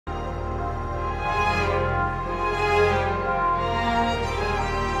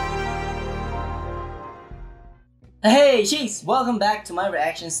Hey, Jayce! Welcome back to my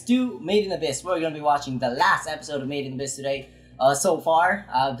reactions to Made in Abyss. We're gonna be watching the last episode of Made in Abyss today. So far,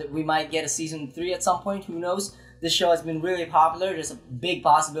 we might get a season 3 at some point, who knows? This show has been really popular, there's a big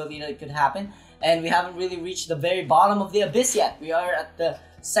possibility that it could happen. And we haven't really reached the very bottom of the abyss yet. We are at the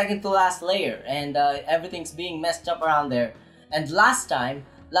second to last layer, and everything's being messed up around there. And last time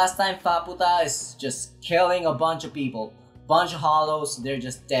Faputa is just killing a bunch of people. Bunch of hollows, they're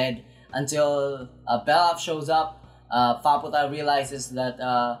just dead. Until Belaf shows up. Faputa realizes that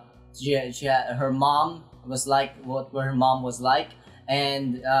her mom was like what her mom was like,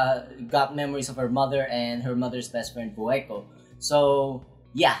 and got memories of her mother and her mother's best friend Bueko. So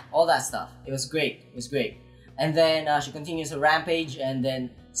yeah, all that stuff. It was great. It was great. And then she continues her rampage, and then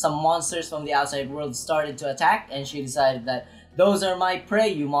some monsters from the outside world started to attack, and she decided that those are my prey,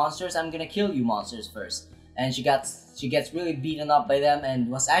 you monsters. I'm gonna kill you monsters first. And she gets really beaten up by them,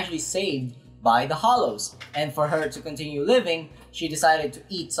 and was actually saved by the hollows. And for her to continue living, she decided to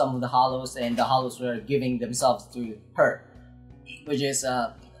eat some of the hollows, and the hollows were giving themselves to her, which is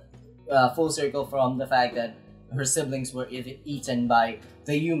full circle from the fact that her siblings were eaten by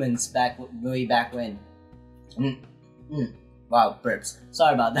the humans way back when. Wow, burps.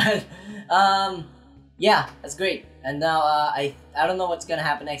 Sorry about that. Yeah, that's great. And now I don't know what's gonna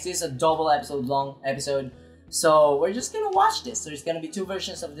happen next. This is a double long episode. So we're just gonna watch this. There's gonna be two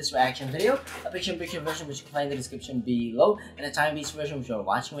versions of this reaction video. A picture-in-picture version, which you can find in the description below, and a time-based version, which you're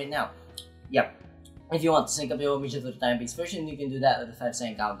watching right now. Yep. If you want to sync up your image to the time-based version, you can do that with a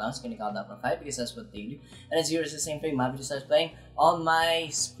 5-second countdown. It's gonna count down from 5 because that's what they do. And it's yours the same frame. My video starts playing on my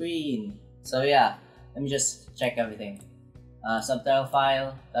screen. So yeah, let me just check everything. Subtitle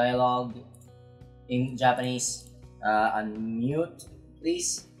file, dialogue in Japanese. Unmute,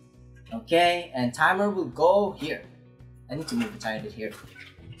 please. Okay, and timer will go here. I need to move the tiny bit here.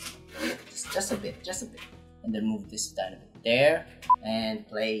 Just a bit. And then move this tiny bit there, and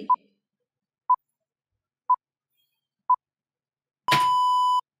play.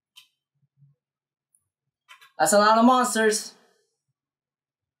 That's a lot of monsters.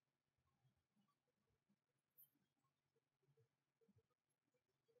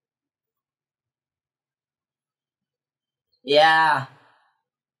 Yeah.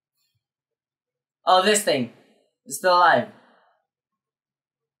 Oh, this thing is still alive.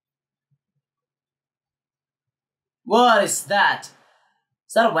 What is that?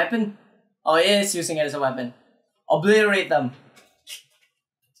 Is that a weapon? Oh, it is using it as a weapon. Obliterate them.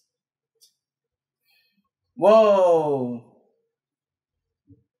 Whoa.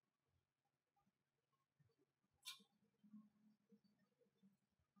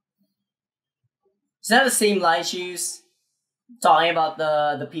 Is that the same line she used? Talking about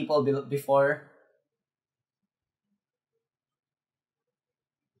the people before?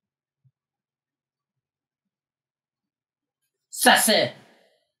 Sase!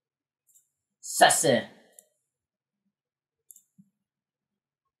 Sase.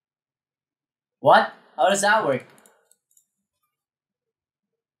 What? How does that work?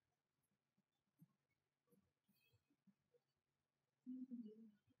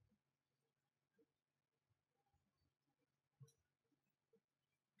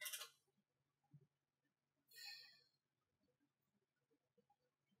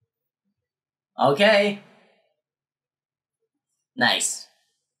 Okay. Nice.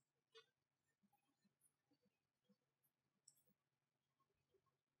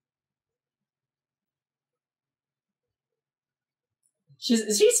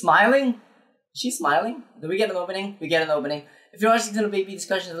 Is she smiling? Is she smiling? Do we get an opening? We get an opening. If you're watching the baby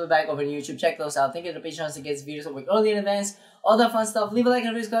discussions on the back over on YouTube, check those out. Thank you to the Patreons that gets videos over early in advance. All that fun stuff. Leave a like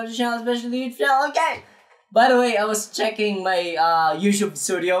and subscribe to the channel, especially the YouTube channel. Okay! By the way, I was checking my YouTube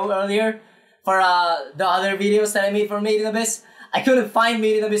studio earlier for the other videos that I made for Made in Abyss. I couldn't find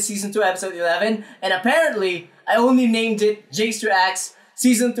Made in Abyss Season 2 Episode 11, and apparently, I only named it Jayce Reacts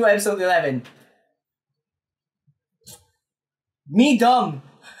Season 2 Episode 11. Me dumb.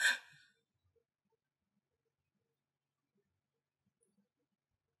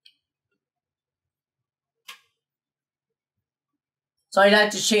 So I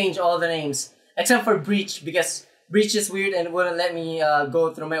had to change all the names. Except for Breach, because Breach is weird and wouldn't let me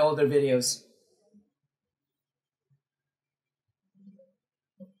go through my older videos.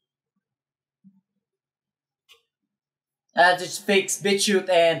 Just fix BitChute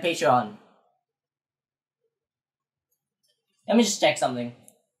and Patreon. Let me just check something.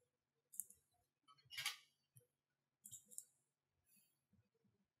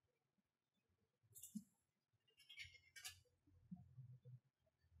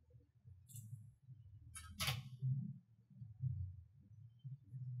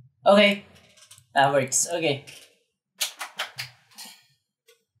 Okay, that works. Okay.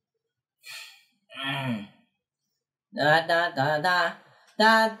 Da da da da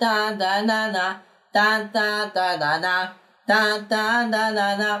da da da da da da da da da da da da da da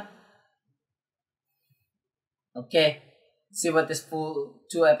da. Okay, see what this full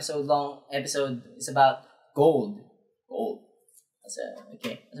 2 episode long episode is about. Gold. Gold. That's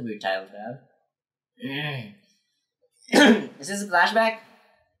a weird title to have. Is this a flashback?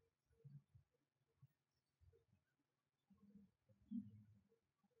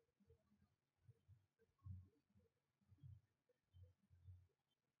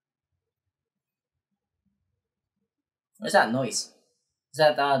 What's that noise? Is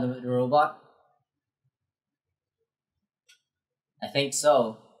that the robot? I think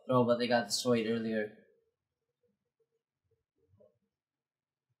so. The robot that got destroyed earlier.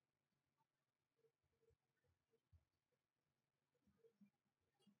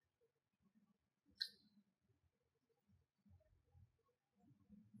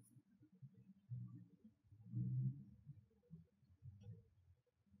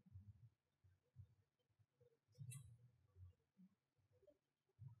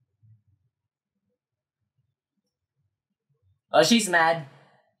 Oh, she's mad.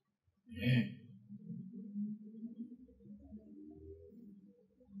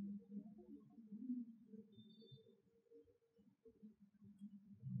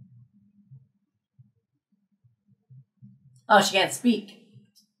 Oh, she can't speak.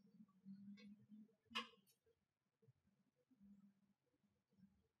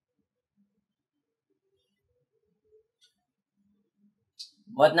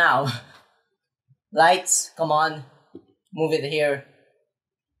 What now? Lights, come on. Move it here.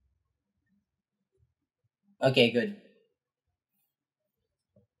 Okay, good.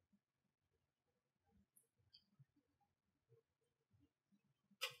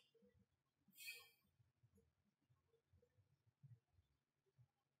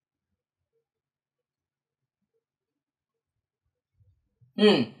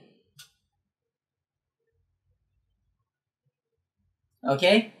 Hmm.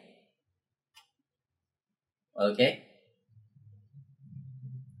 Okay. Okay.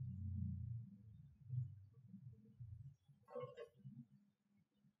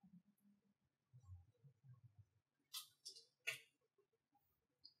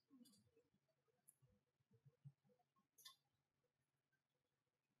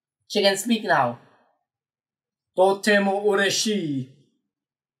 She can speak now. Totemo ureshi.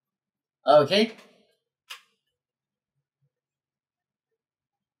 Okay.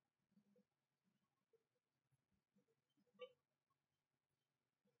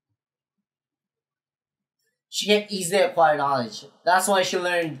 She can easily acquire knowledge. That's why she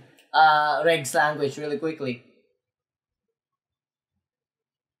learned Reg's language really quickly.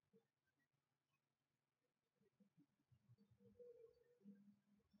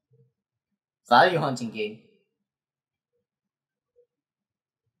 Value hunting game.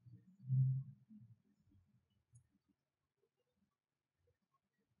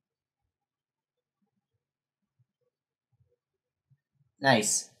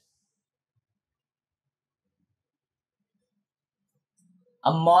 Nice.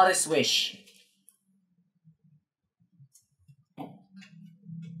 A modest wish.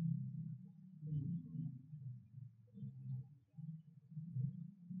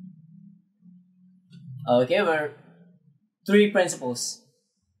 Okay, we're three principles.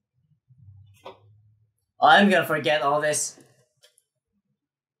 Oh, I'm gonna forget all this.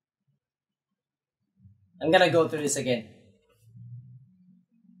 I'm gonna go through this again.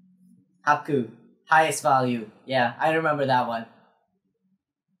 Haku. Highest value. Yeah, I remember that one.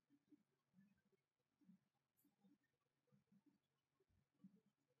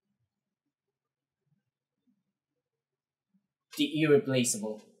 The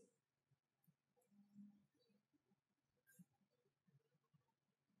irreplaceable.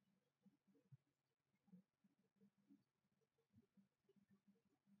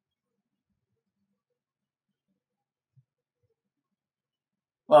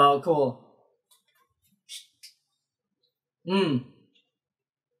 Well, cool. Hmm.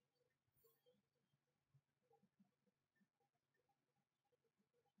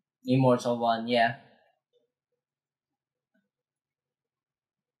 Immortal one, yeah.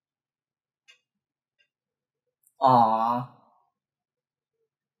 Aww.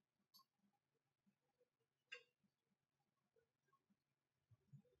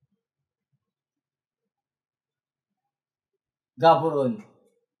 Gaburun.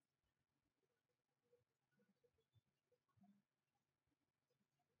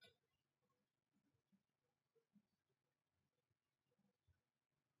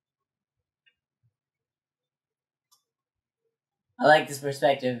 I like this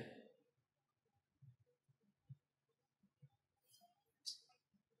perspective.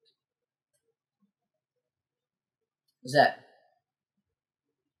 What's that?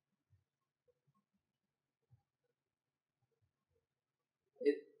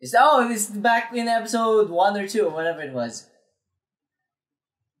 This is back in episode 1 or 2 or whatever it was.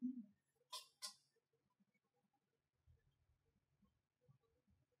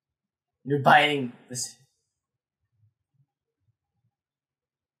 You're biting this.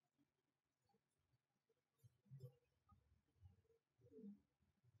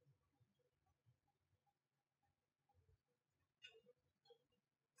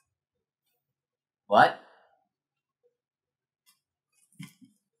 What?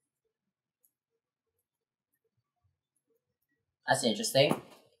 That's interesting.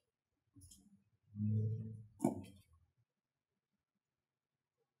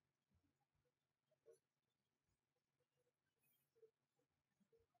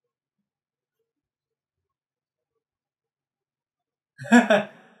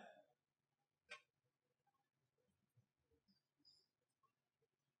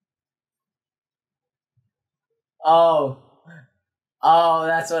 Oh. Oh,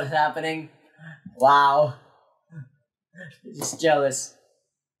 that's what's happening. Wow. Just jealous.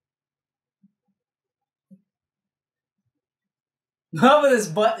 No, but his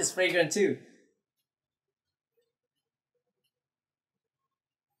butt is fragrant too.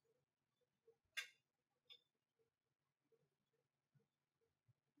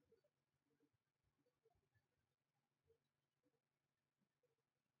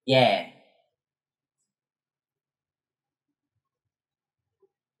 Yeah.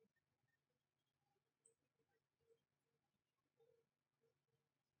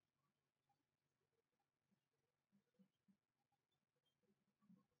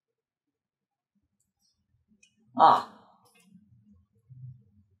 Ah.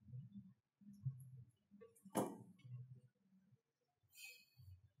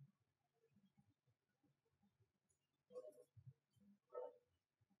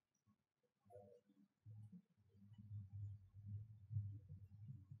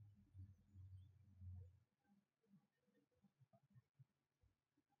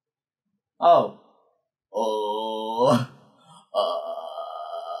 Oh. Oh.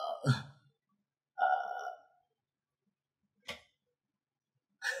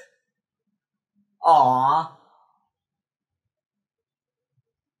 Aw.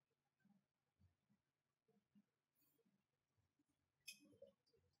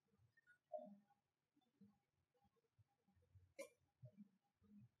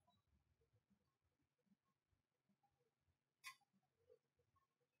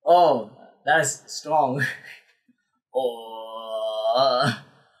 Oh, that is strong. Oh.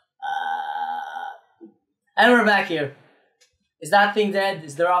 And we're back here. Is that thing dead?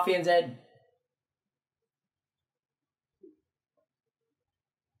 Is the ruffian dead?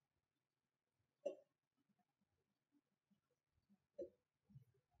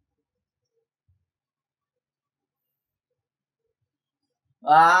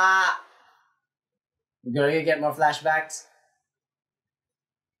 Ah! We're gonna get more flashbacks?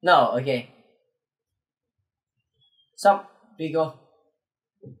 No, okay. Sup, Pico?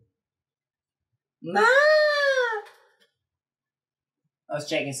 Ma! I was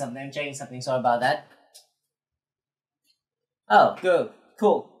checking something. I'm checking something. Sorry about that. Oh, good.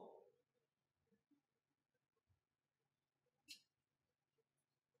 Cool.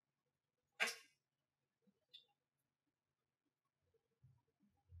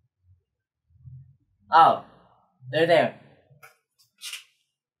 Oh, they're there.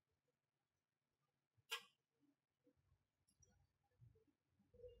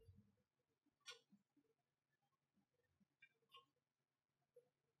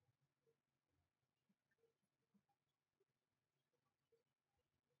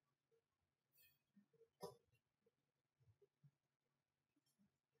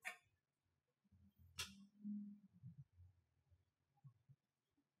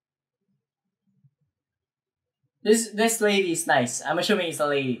 This lady is nice. I'm assuming it's a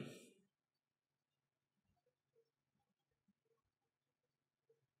lady.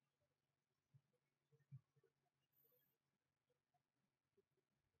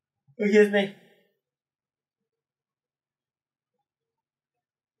 Excuse me.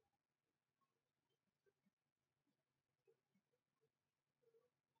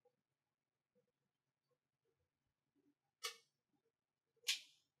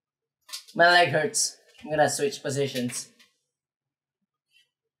 My leg hurts. I'm gonna switch positions.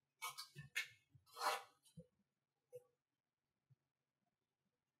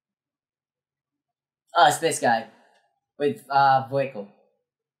 Oh, it's this guy with vehicle.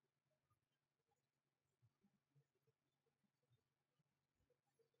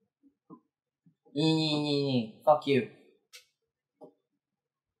 Fuck you.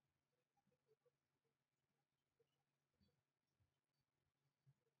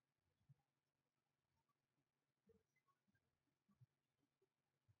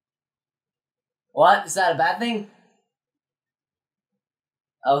 What? Is that a bad thing?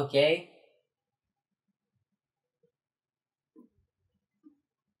 Okay.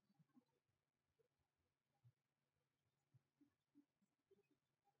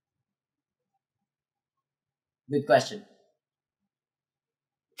 Good question.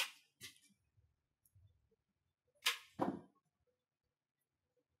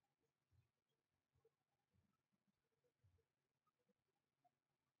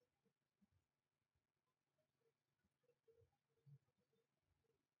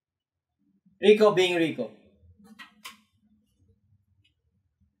 Rico being Rico.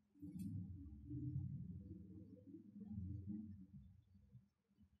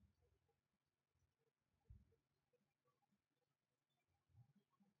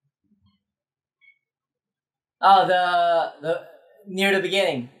 Oh, the near the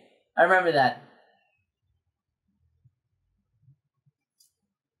beginning. I remember that.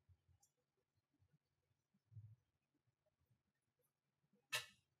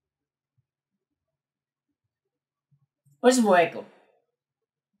 Where's Bueco?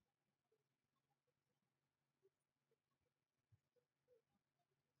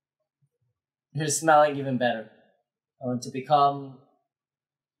 You're smelling even better. I want to become.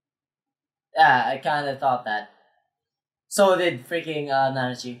 Yeah, I kind of thought that. So did freaking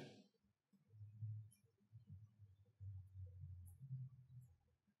Nanachi.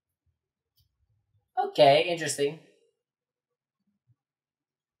 Okay, interesting.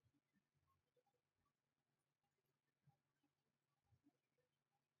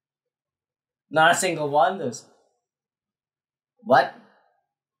 Not a single one. Those. What?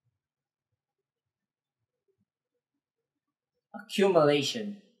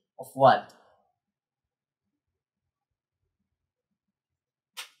 Accumulation of what?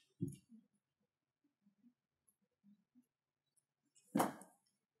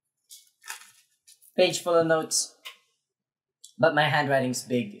 Page full of notes. But my handwriting's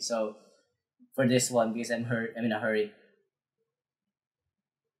big, so for this one because I'm in a hurry.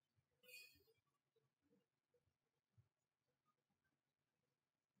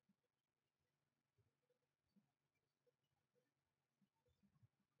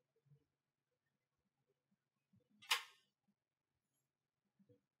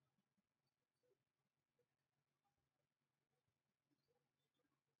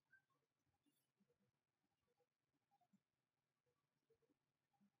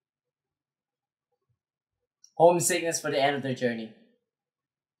 Homesickness for the end of their journey.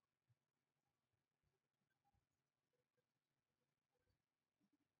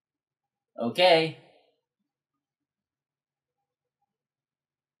 Okay.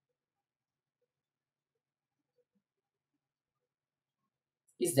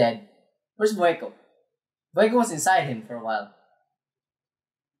 He's dead. Where's Bueco? Bueco was inside him for a while.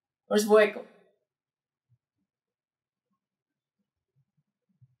 Where's Bueco?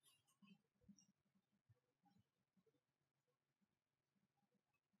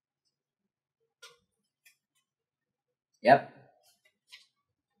 Yep.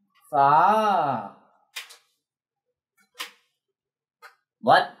 Ah.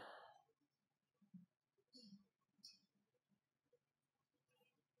 What?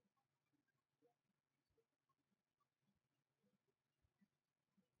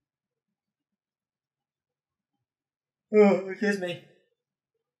 Oh, excuse me.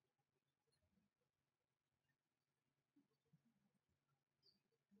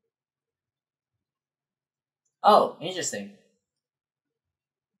 Oh, interesting.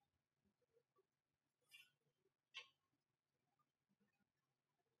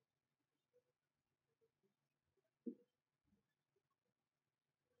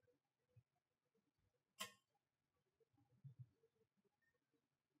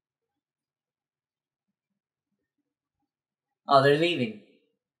 Oh, they're leaving.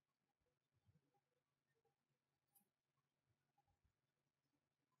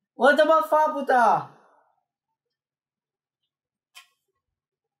 What about Fabuta?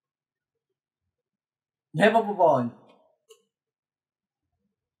 Never move on.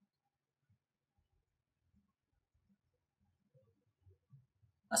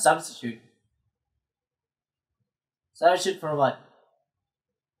 A substitute. Substitute for what?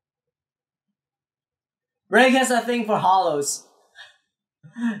 Reg has a thing for hollows.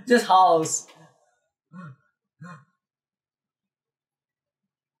 Just hollows.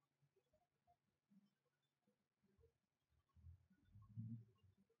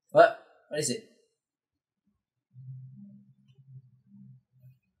 What? What is it?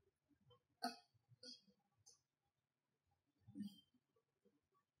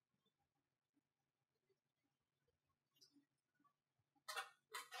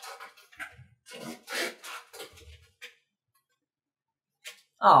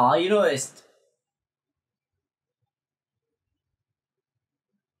 Oh, you noticed.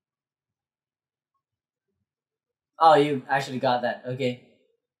 Oh, you actually got that. Okay.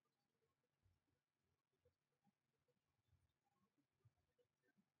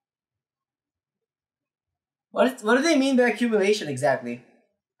 What do they mean by accumulation exactly?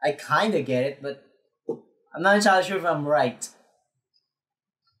 I kind of get it, but I'm not entirely sure if I'm right.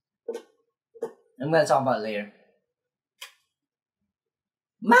 I'm gonna talk about it later.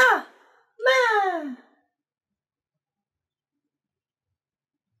 Ma! Ma!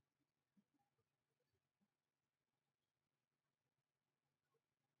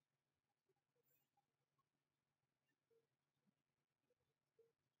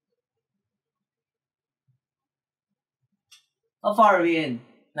 How far are we in?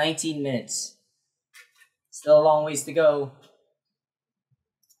 19 minutes. Still a long ways to go.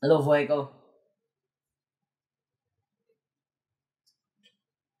 Hello, Fuego.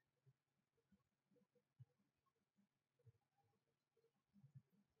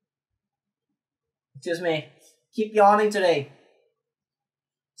 Excuse me. Keep yawning today.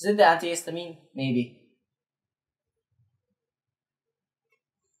 Is it the antihistamine? Maybe.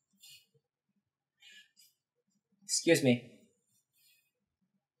 Excuse me.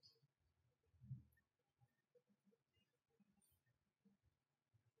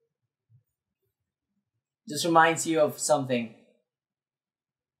 Just reminds you of something.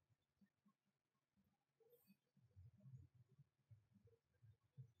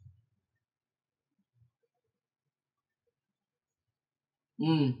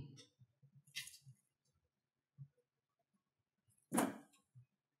 Hmm.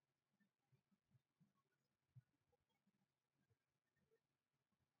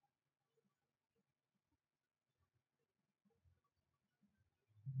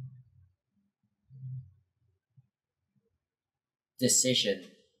 Decision.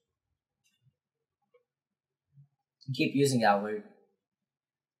 Keep using that word.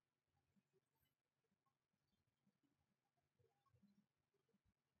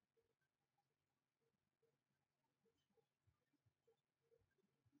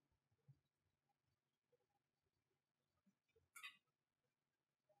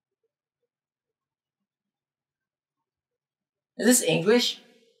 Is this English?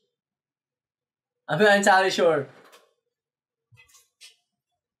 I'm not entirely sure.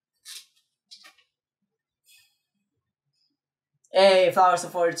 Hey, Flowers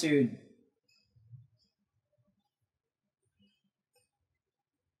of Fortitude.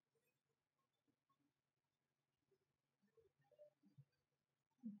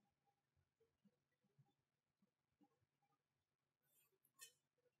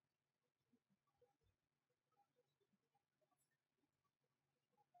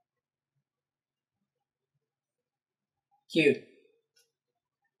 Cute.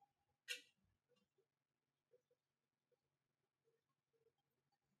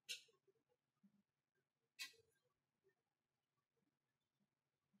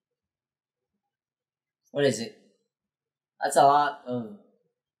 What is it? That's a lot of.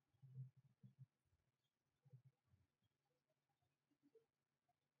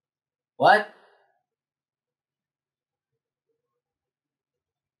 What?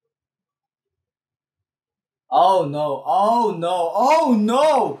 Oh no. Oh no. Oh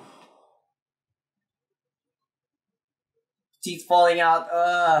no! Teeth falling out.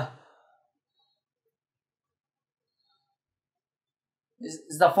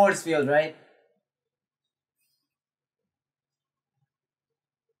 It's the force field, right?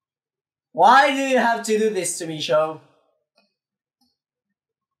 Why do you have to do this to me, show?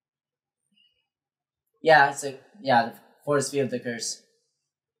 Yeah, it's a yeah, the force field occurs.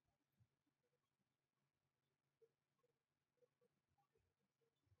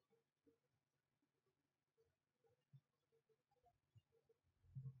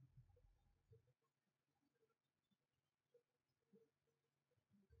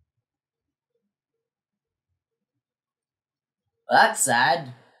 Well, that's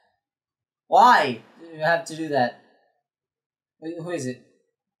sad. Why do you have to do that? Who is it?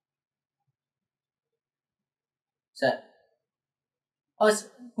 Is that? Oh,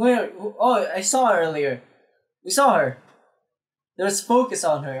 where? Oh, I saw her earlier. We saw her. There was focus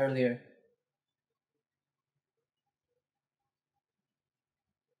on her earlier.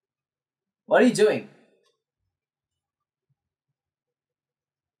 What are you doing?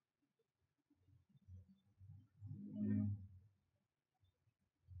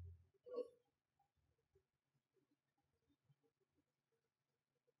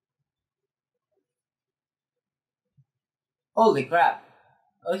 Holy crap.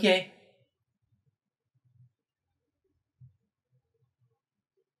 Okay.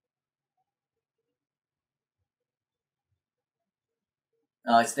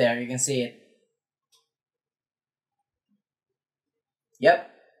 Oh, it's there. You can see it. Yep.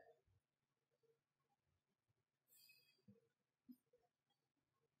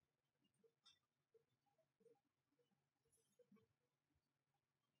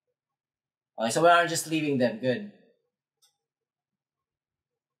 Okay, so we aren't just leaving them. Good.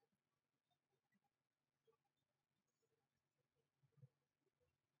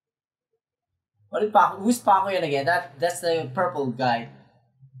 What did Paco? Who's Paco yun again? That's the purple guy.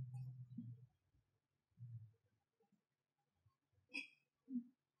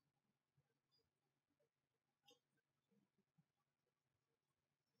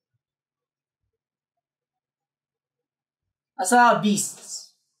 I saw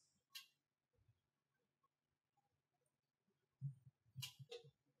beasts.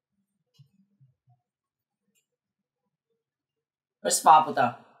 Where's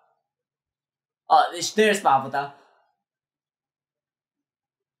Paputa? Oh, there's Paputa.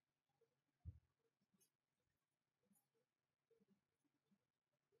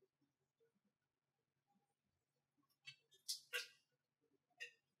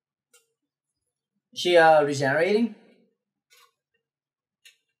 Is she regenerating?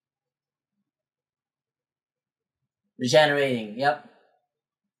 Regenerating. Yep.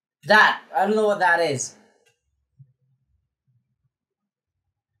 That I don't know what that is.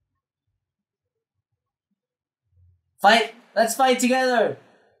 Fight! Let's fight together!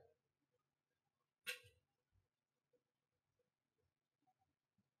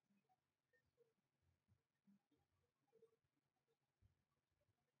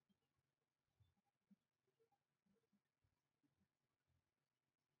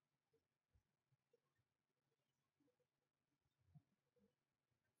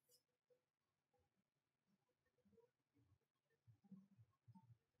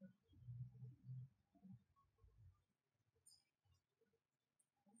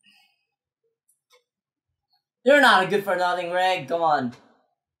 You're not a good for nothing, Reg. Come on.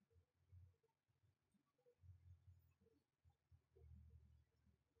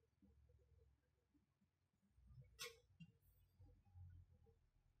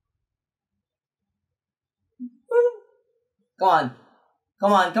 Come on.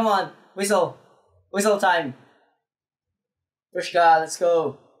 Come on, come on. Whistle. Whistle time. Pushka, let's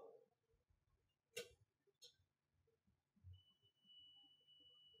go.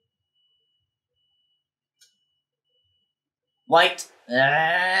 White.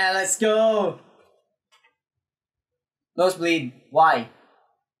 Ah, let's go. Nosebleed. Why?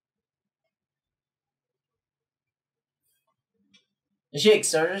 Did she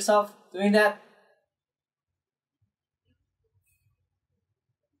exert herself doing that?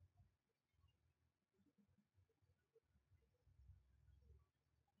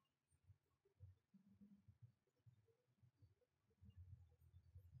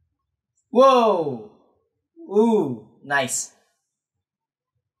 Whoa! Ooh, nice.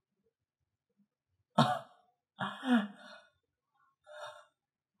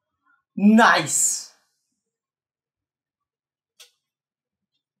 Nice!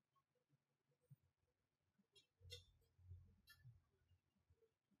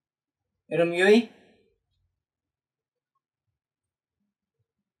 Irumyui?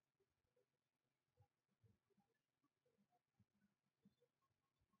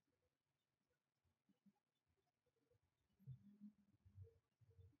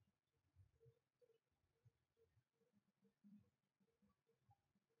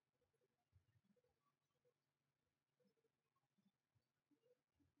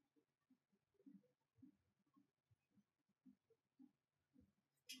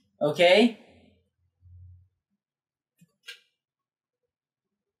 Okay.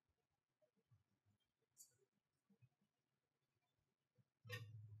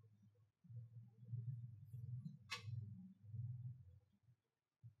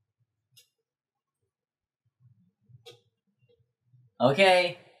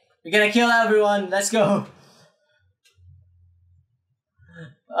 Okay. We're gonna kill everyone. Let's go.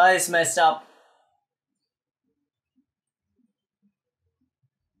 Oh, it's messed up.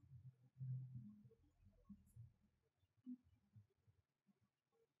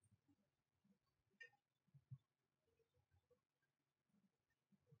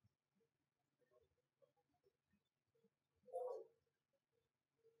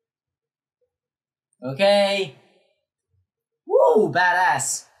 Okay. Woo,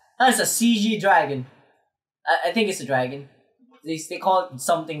 badass. That's a CG dragon. I think it's a dragon. They call it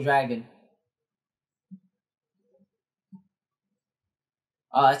something dragon.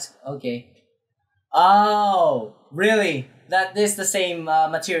 Oh, it's okay. Oh, really? That is the same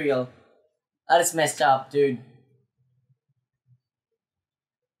material. That is messed up, dude.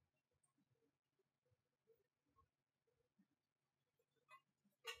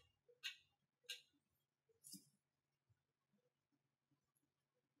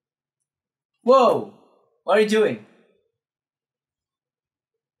 Whoa! What are you doing?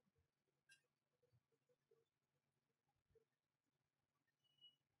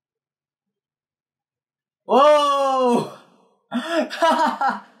 Whoa!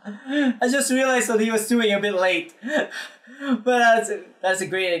 I just realized that he was doing a bit late. But that's a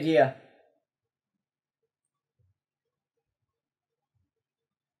great idea.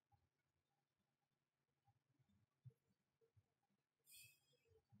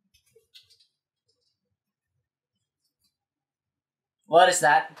 What is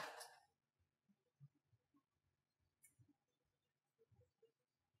that?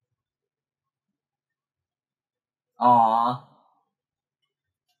 Aww.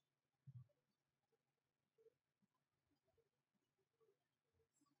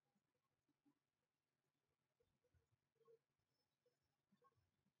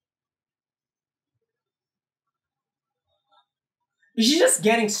 Is she just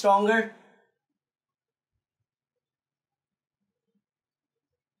getting stronger?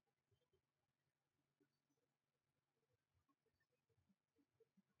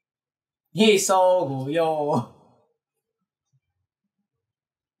 He's so good, yo.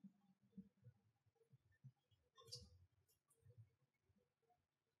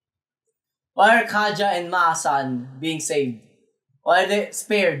 Why are Kaja and Masan being saved? Why are they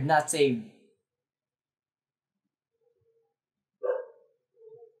spared, not saved?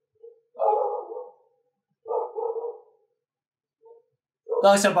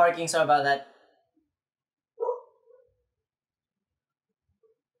 Dogs are barking, sorry about that.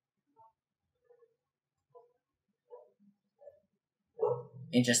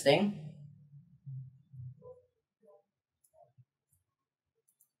 Interesting.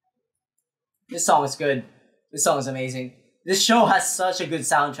 This song is good. This song is amazing. This show has such a good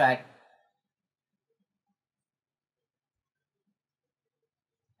soundtrack.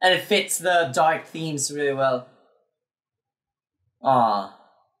 And it fits the dark themes really well. Aww.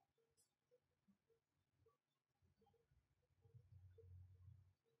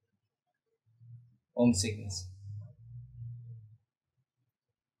 Homesickness.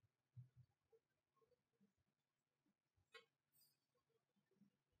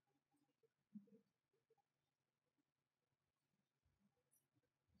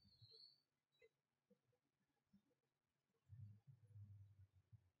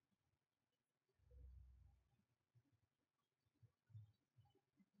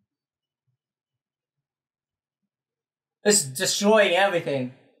 It's destroying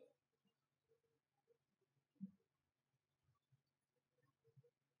everything.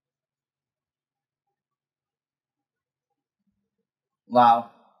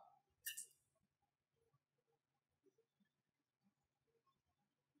 Wow.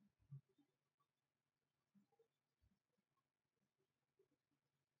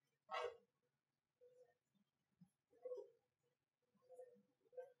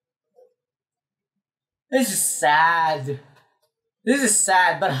 This is sad. This is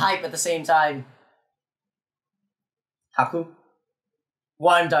sad but hype at the same time. Haku?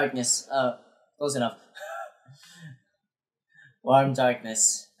 Warm darkness. Close enough. Warm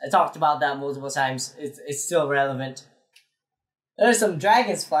darkness. I talked about that multiple times. It's still relevant. There's some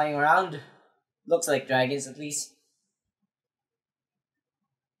dragons flying around. Looks like dragons at least.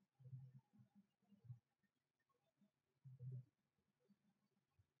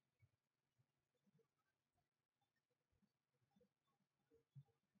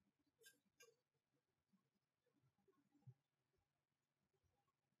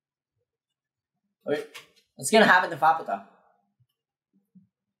 Wait, what's gonna happen to Faputa?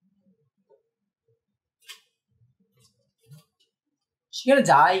 She gonna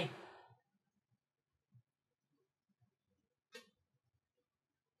die?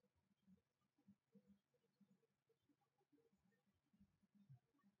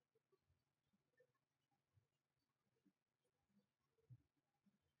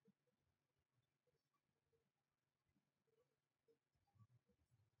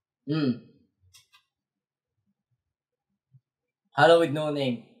 Hmm. Hello with no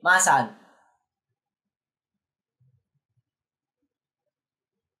name. Masan.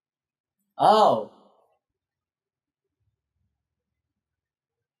 Oh.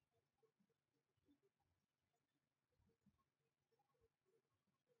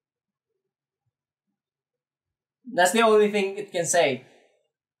 That's the only thing it can say.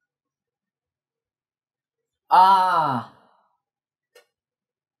 Ah.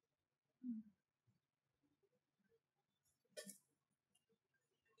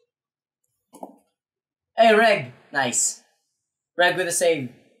 Hey, Reg. Nice. Reg with a save.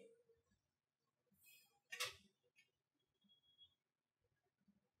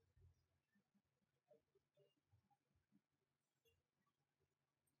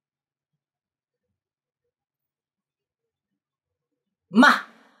 Ma!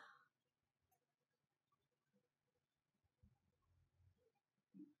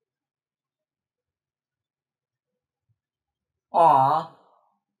 Aw.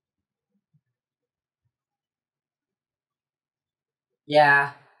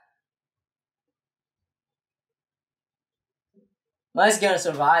 Yeah. Ma's gonna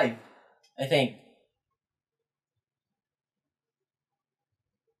survive, I think.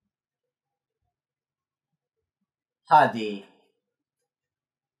 Hadi.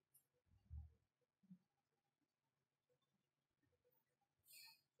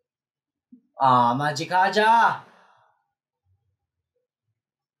 Aw, Magikaja!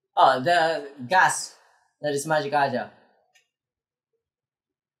 Oh, the gas. That is Magikaja.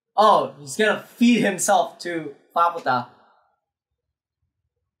 Oh, he's gonna feed himself to Paputa.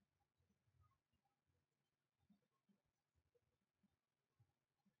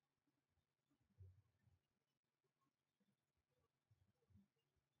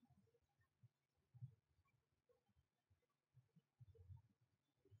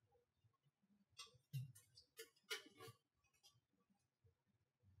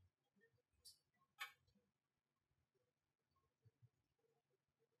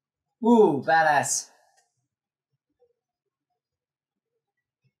 Ooh, badass.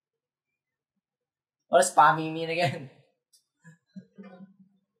 What does Pami mean again?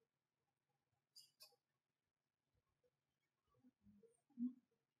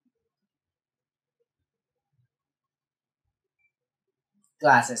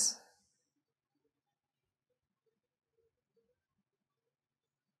 Glasses.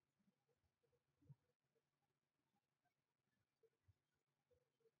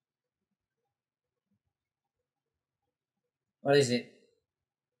 What is it?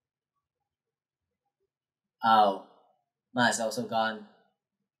 Oh, Ma's also gone.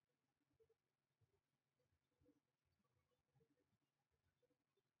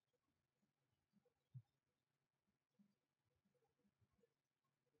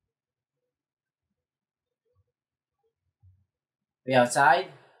 We outside?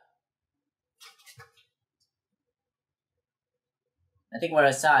 I think we're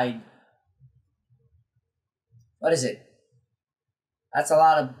outside. What is it? That's a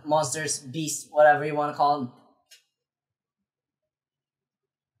lot of monsters, beasts, whatever you want to call them.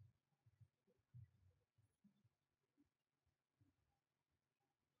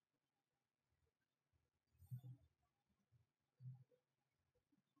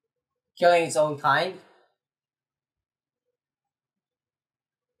 Killing its own kind.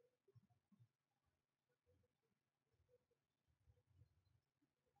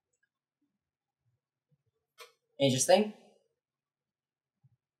 Interesting.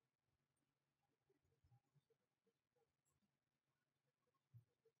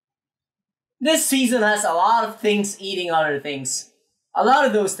 This season has a lot of things eating other things. A lot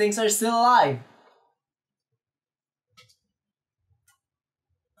of those things are still alive.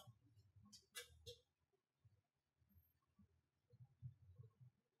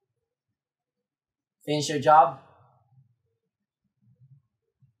 Finish your job.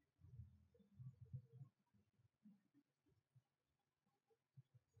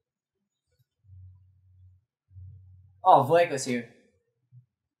 Oh, Vueco's here.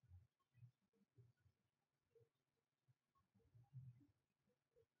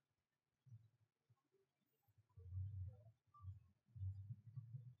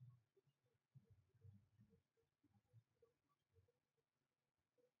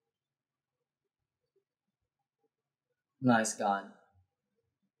 Nice gone.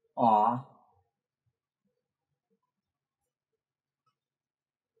 Aw.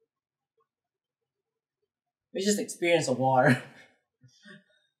 We just experienced a war.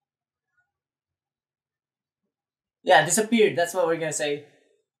 Yeah, disappeared. That's what we're gonna say.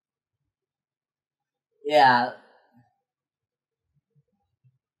 Yeah.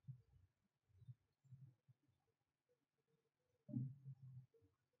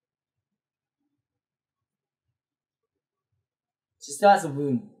 She still has a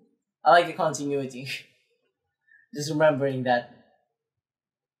wound. I like the continuity. Just remembering that.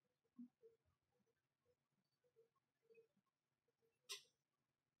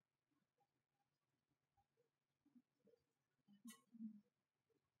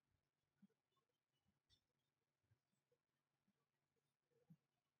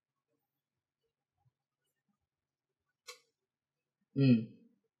 Mm.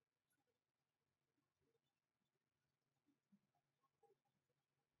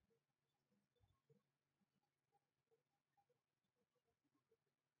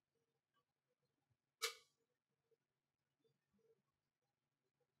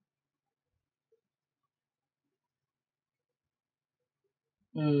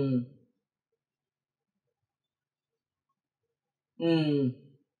 Mm. Mm.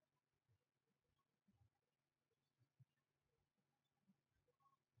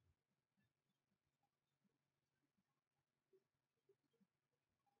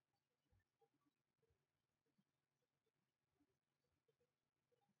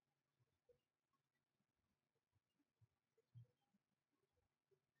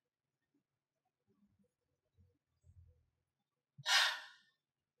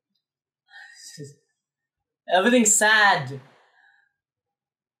 Everything's sad.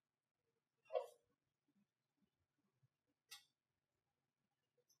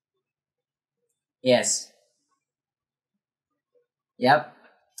 Yes. Yep.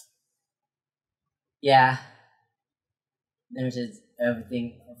 Yeah. There's just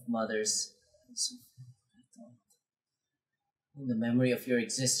everything of mothers. So, in the memory of your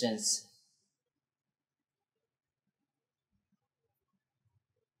existence.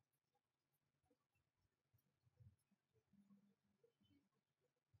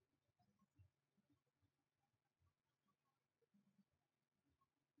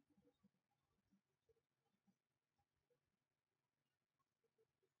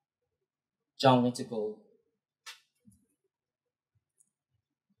 Jump into gold.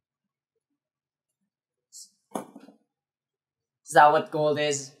 Is that what gold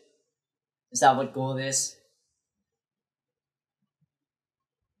is? Is that what gold is?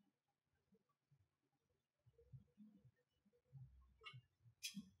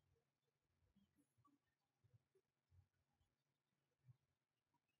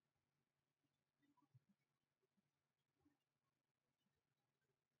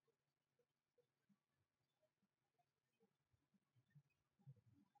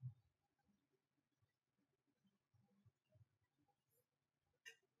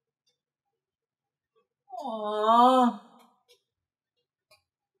 Aww.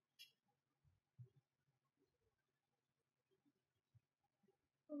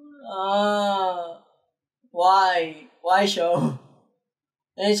 Ah. Why? Why show?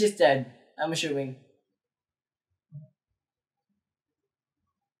 And she's dead. I'm assuming.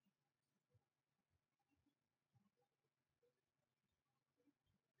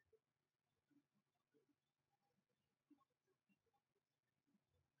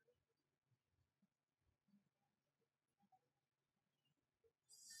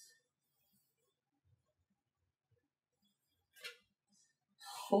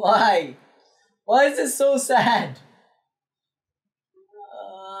 Why? Why is this so sad?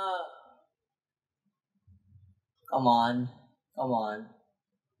 Uh, come on. Come on.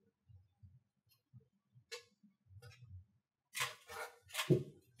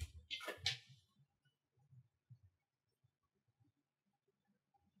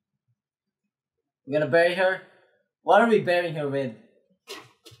 We're gonna bury her? What are we burying her with?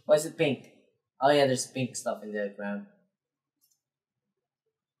 Why is it pink? Oh yeah, there's pink stuff in the ground.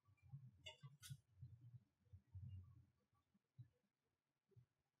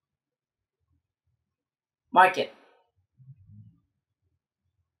 Mark it.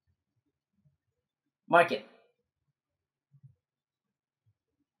 Mark it.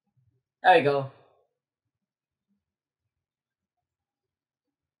 There we go.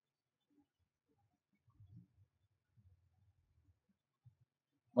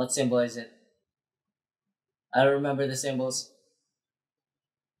 What symbol is it? I don't remember the symbols.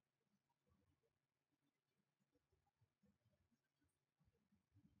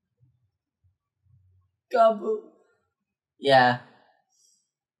 Kaboom. Yeah.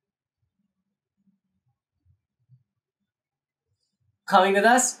 Coming with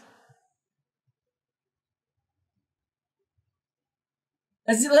us?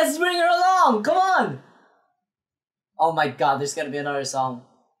 Let's bring her along. Come on. Oh my god, there's gonna be another song.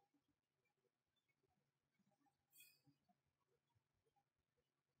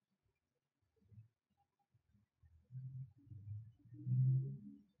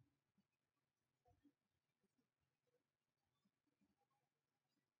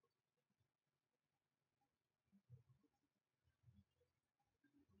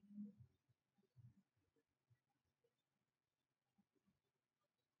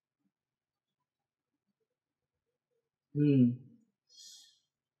 Hmm.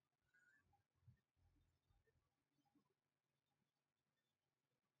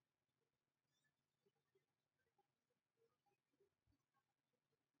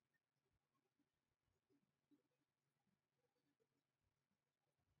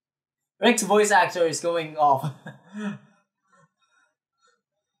 Rick's voice actor is going off.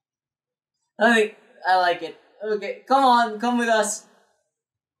 I think I like it. Okay, come on, come with us.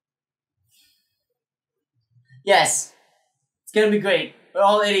 Yes, it's gonna be great. We're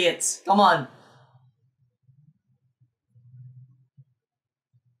all idiots. Come on.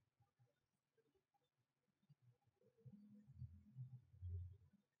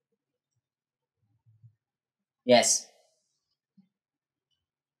 Yes.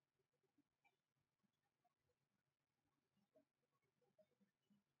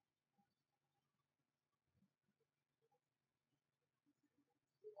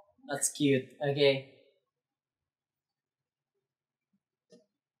 That's cute. Okay.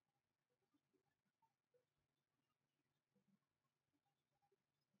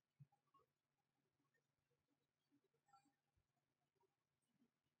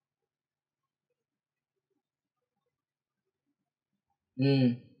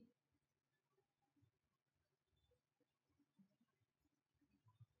 Mm.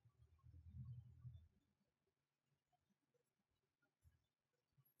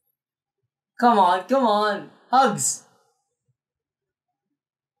 Come on, come on. Hugs.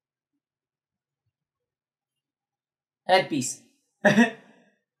 Headpiece. When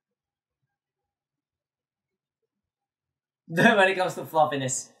it comes to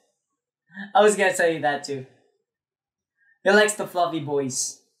fluffiness. I was gonna tell you that too. He likes the fluffy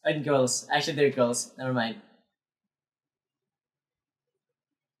boys. And girls. Actually, they're girls. Never mind.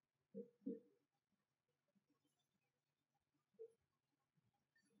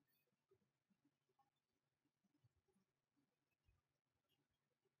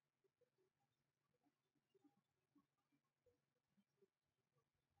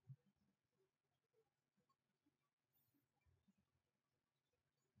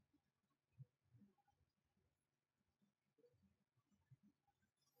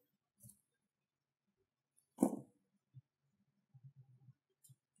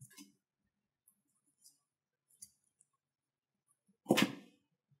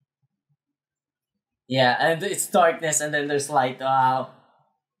 Yeah, and it's darkness and then there's light. Wow.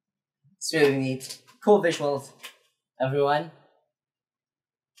 It's really neat. Cool visuals, everyone.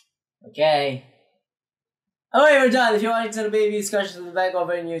 Okay. Alright, we're done. If you want to listen to baby discussions with the back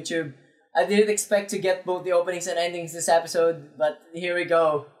over on YouTube, I didn't expect to get both the openings and endings this episode, but here we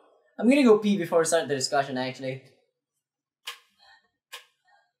go. I'm gonna go pee before we start the discussion, actually.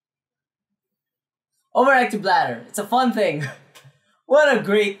 Overactive bladder. It's a fun thing. What a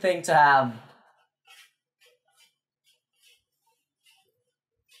great thing to have.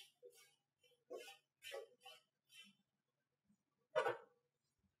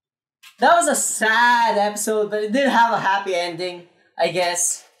 That was a sad episode, but it did have a happy ending, I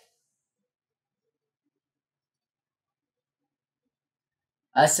guess.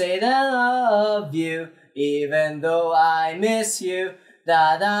 I say that I love you, even though I miss you.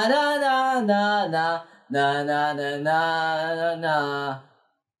 Da da da da da da da da da da da.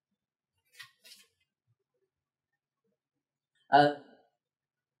 Uh,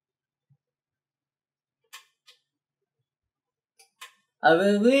 I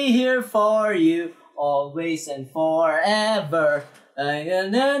will be here for you, always and forever. Na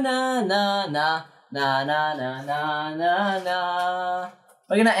na na na na na na na na na na.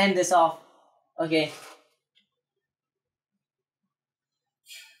 We're gonna end this off. Okay.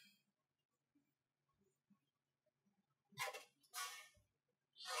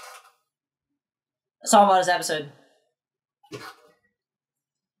 Let's talk about this episode.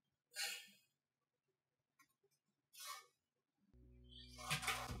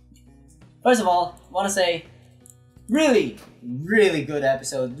 First of all, I want to say, really, really good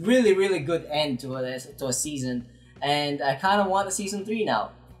episode. Really, really good end to a season. And I kind of want a season 3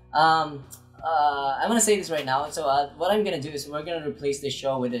 now. I'm gonna say this right now. So what I'm gonna do is we're gonna replace this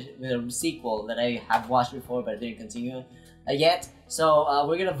show with a sequel that I have watched before but I didn't continue yet. So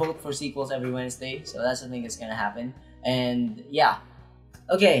we're gonna vote for sequels every Wednesday. So that's the thing that's gonna happen. And yeah,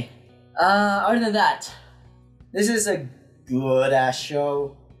 okay. Other than that, this is a good ass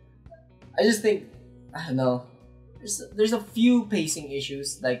show. I just think, I don't know. There's a few pacing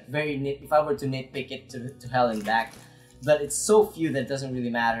issues, like if I were to nitpick it to hell and back, but it's so few that it doesn't really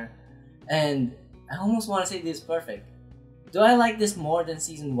matter. And I almost want to say this is perfect. Do I like this more than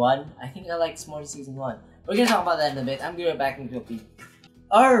season 1? I think I like this more than season 1. We're gonna talk about that in a bit. I'm gonna go back into a peek.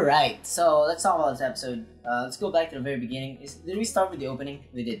 Alright, so let's talk about this episode. Let's go back to the very beginning. Did we start with the opening?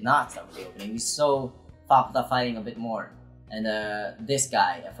 We did not start with the opening. We saw Papa fighting a bit more. And this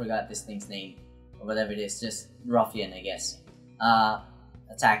guy, I forgot this thing's name, or whatever it is, just ruffian, I guess,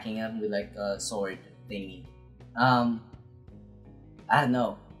 attacking him with like a sword thingy. I don't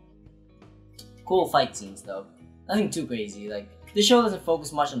know. Cool fight scenes though. Nothing too crazy. Like, the show doesn't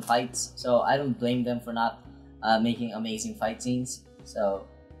focus much on fights, so I don't blame them for not making amazing fight scenes. So,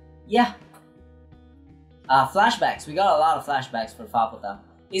 yeah. Flashbacks. We got a lot of flashbacks for Faputa.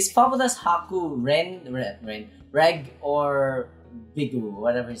 Is Faputa's Haku Reg, or Bigu,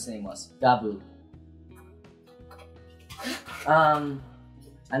 whatever his name was? Gabu. I'm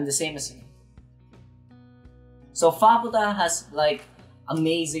the same as him. So Faputa has like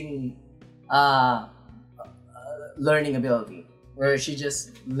amazing learning ability, where she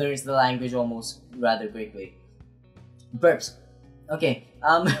just learns the language almost rather quickly. Burps. Okay.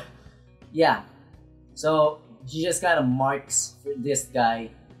 Yeah. So she just kind of marks this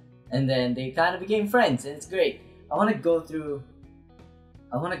guy, and then they kind of became friends, and it's great. I want to go through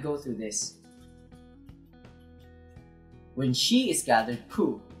this. When she is gathered,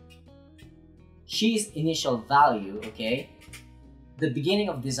 Ku. She's initial value, okay? The beginning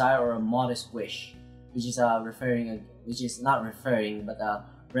of desire or a modest wish, which is not referring, but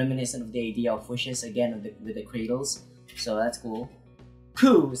reminiscent of the idea of wishes again with the cradles. So that's cool.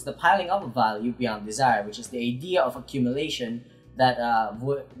 Ku is the piling up of value beyond desire, which is the idea of accumulation that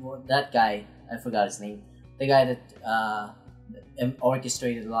that guy, I forgot his name, the guy that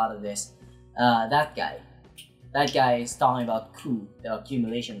orchestrated a lot of this, that guy is talking about Ku, the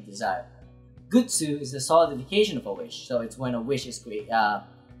accumulation of desire. Gutsu is the solidification of a wish, so it's when a wish is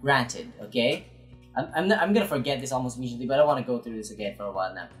granted, okay? I'm gonna forget this almost immediately, but I want to go through this again for a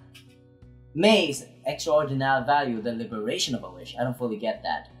while now. Mei is extraordinary value, the liberation of a wish. I don't fully get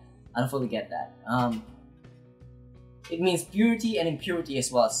that. It means purity and impurity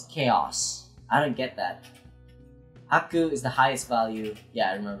as well as chaos. I don't get that. Haku is the highest value.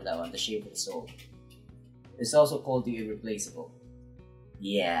 Yeah, I remember that one, the shape of the soul. It's also called the irreplaceable.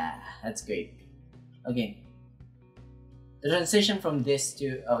 Yeah, that's great. Okay. The transition from this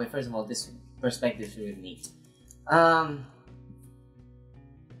to... Okay, first of all, this perspective is really neat.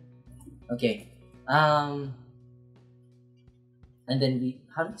 Okay. And then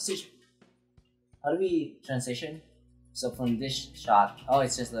how do we transition? So from this shot... Oh,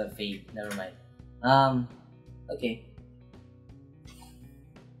 it's just a fade. Never mind. Okay.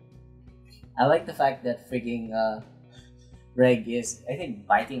 I like the fact that freaking Reg is, I think,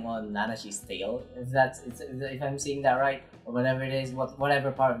 biting on Nanachi's tail. If I'm seeing that right, or whatever it is,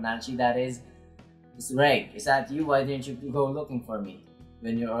 whatever part of Nanachi that is. It's Reg. Is that you? Why didn't you go looking for me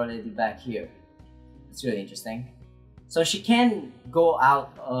when you're already back here? It's really interesting. So she can go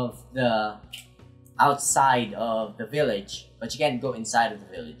outside of the village, but she can't go inside of the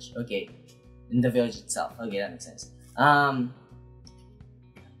village. Okay, in the village itself. Okay, that makes sense.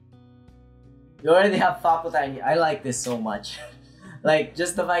 You already have Faputa, and I like this so much. Like,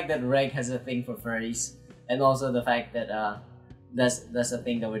 just the fact that Reg has a thing for furries, and also the fact that that's a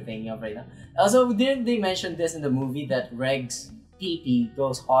thing that we're thinking of right now. Also, didn't they mention this in the movie that Reg's pee-pee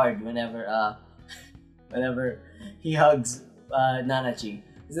goes hard whenever he hugs Nanachi?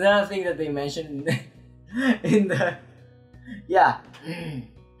 Is that a thing that they mentioned in the yeah.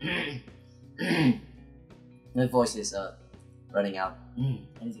 My voice is running out.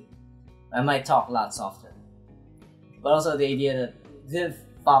 I might talk a lot softer. But also the idea that didn't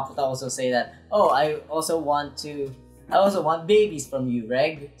Faputa also say that, oh, I also want babies from you,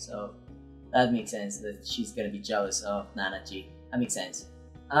 Reg. So that makes sense that she's gonna be jealous of Nanachi. That makes sense.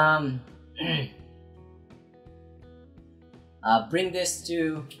 Bring this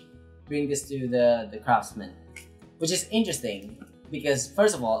to the craftsman, which is interesting because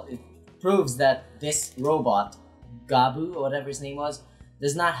first of all, it proves that this robot, Gabu or whatever his name was,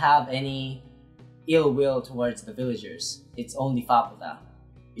 does not have any ill will towards the villagers. It's only Faputa,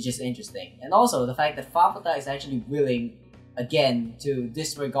 which is interesting. And also the fact that Faputa is actually willing again to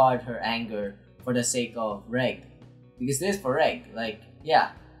disregard her anger for the sake of Reg, because this is for Reg. Like,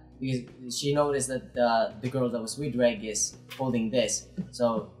 yeah, because she noticed that the girl that was with Reg is holding this,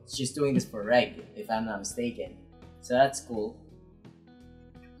 so she's doing this for Reg, if I'm not mistaken. So that's cool.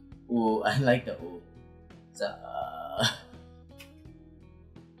 Ooh, I like the ooh. So,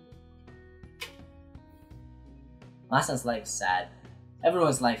 Masan's life is sad.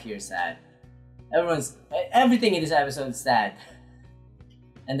 Everyone's life here is sad. Everything in this episode is sad.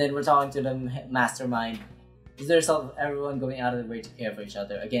 And then we're talking to the mastermind. Is the result of everyone going out of their way to care for each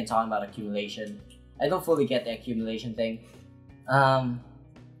other. Again, talking about accumulation. I don't fully get the accumulation thing.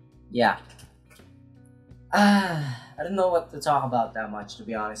 Yeah. I don't know what to talk about that much, to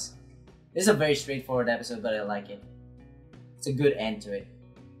be honest. This is a very straightforward episode, but I like it. It's a good end to it.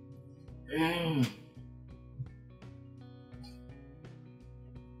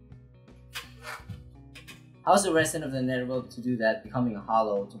 How's the resident of the netherworld to do that, becoming a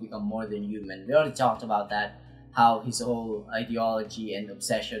hollow, to become more than human? We already talked about that, how his whole ideology and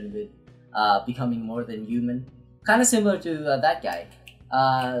obsession with becoming more than human. Kind of similar to that guy.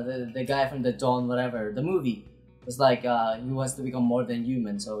 the guy from the Dawn, whatever, the movie, was like he wants to become more than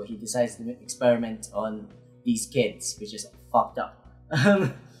human, so he decides to experiment on these kids, which is fucked up.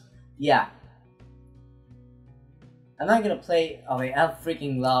 Yeah. I'm not gonna play. Okay, I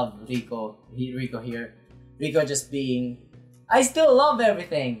freaking love Rico. Rico here. Rico just being. I still love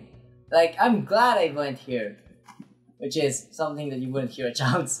everything. Like, I'm glad I went here, which is something that you wouldn't hear a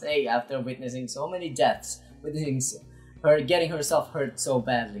child say after witnessing so many deaths, witnessing her getting herself hurt so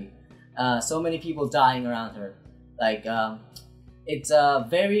badly, so many people dying around her. Like, it's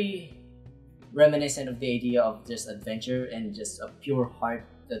very reminiscent of the idea of just adventure and just a pure heart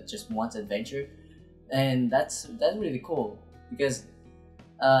that just wants adventure. And that's really cool because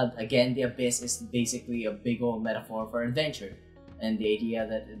again, the abyss is basically a big old metaphor for adventure and the idea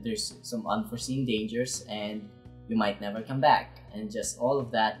that there's some unforeseen dangers and you might never come back, and just all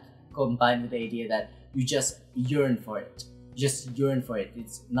of that combined with the idea that you just yearn for it.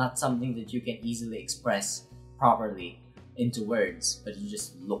 It's not something that you can easily express properly into words, but you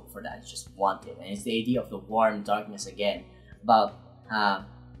just look for that, you just want it. And it's the idea of the warm darkness again, about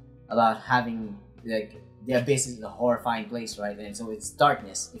having, like, the abyss is a horrifying place, right? And so it's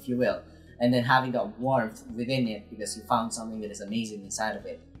darkness, if you will, and then having that warmth within it because you found something that is amazing inside of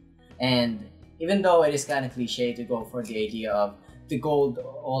it. And even though it is kind of cliche to go for the idea of the gold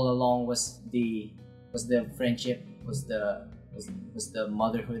all along was the friendship, was the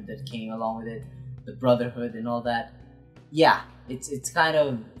motherhood that came along with it, the brotherhood and all that. Yeah, it's kind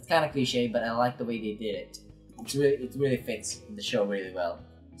of cliche, but I like the way they did it. It really fits in the show really well.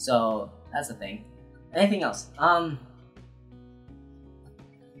 So that's the thing. Anything else?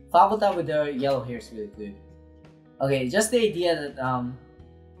 Fabuta with the yellow hair is really good. Okay, just the idea that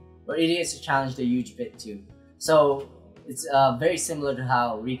or it is to challenge the huge bit too. So it's very similar to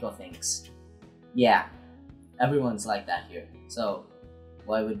how Rico thinks. Yeah, everyone's like that here. So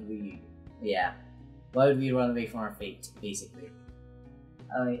why would we? Yeah, why would we run away from our fate? Basically,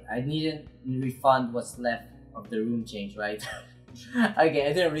 I need to refund what's left of the room change, right? Okay,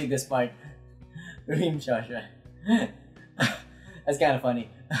 I didn't read this part. Room charge, right? That's kind of funny.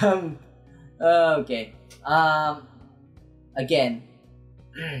 Okay. Again.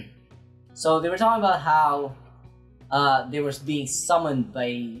 So they were talking about how they were being summoned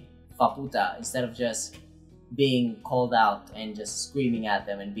by Faputa instead of just being called out and just screaming at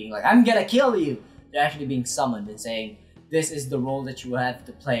them and being like, "I'm gonna kill you!" They're actually being summoned and saying, "This is the role that you have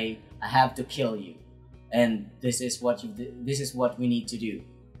to play. I have to kill you, and this is what we need to do.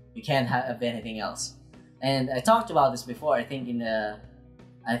 We can't have anything else." And I talked about this before. I think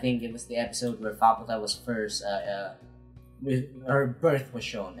it was the episode where Faputa was first, her birth was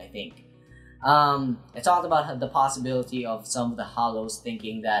shown. I think. I talked about the possibility of some of the Hollows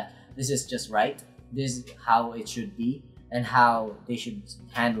thinking that this is just right, this is how it should be, and how they should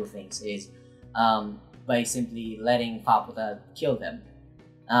handle things is by simply letting Faputa kill them.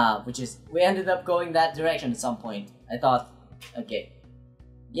 Which is, we ended up going that direction at some point. I thought, okay,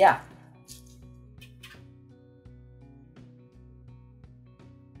 yeah.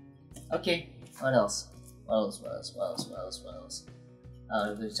 Okay, what else?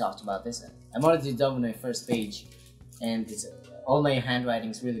 We talked about this. I wanted to double my first page, and it's all my handwriting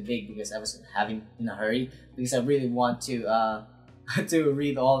is really big because I was in a hurry because I really want to to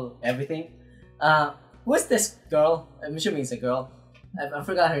read everything. Who is this girl? I'm assuming it's a girl. I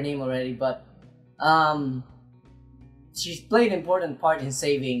forgot her name already, but she's played an important part in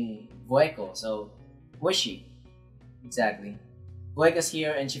saving Vueko. So who is she exactly? Vueko's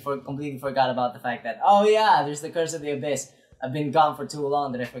here, and she completely forgot about the fact that, oh yeah, there's the Curse of the Abyss. I've been gone for too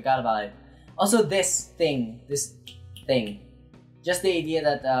long that I forgot about it. Also, this thing, just the idea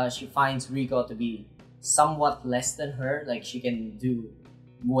that she finds Rico to be somewhat less than her, like she can do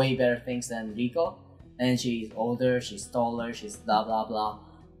way better things than Rico, and she's older, she's taller, she's blah blah blah,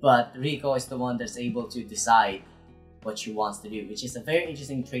 but Rico is the one that's able to decide what she wants to do, which is a very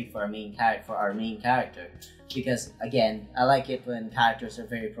interesting trait for our main character, because again, I like it when characters are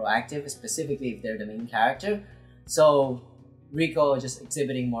very proactive, specifically if they're the main character. So Rico just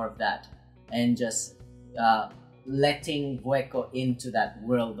exhibiting more of that and just letting Vueko into that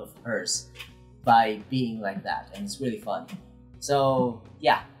world of hers by being like that, and it's really fun. So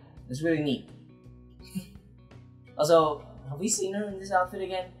yeah, it's really neat. Also, have we seen her in this outfit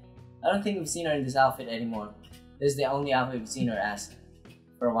again? I don't think we've seen her in this outfit anymore. This is the only outfit we've seen her as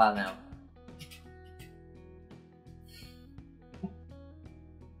for a while now.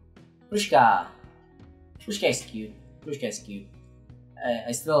 Prushka is cute. Prushka is cute.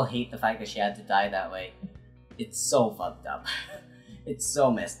 I still hate the fact that she had to die that way. It's so fucked up. It's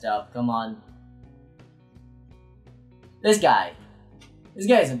so messed up. Come on. This guy. This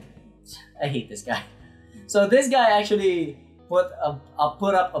guy is I hate this guy. So this guy actually put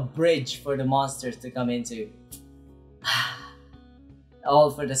up a bridge for the monsters to come into.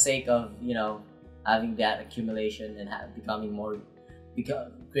 All for the sake of, you know, having that accumulation and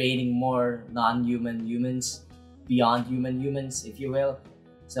creating more non-human humans, beyond human humans, if you will.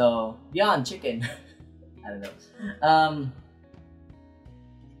 So beyond chicken. I don't know.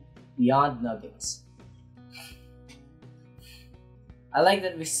 Beyond nuggets. I like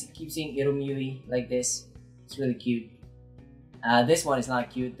that we keep seeing Irumyui like this. It's really cute. This one is not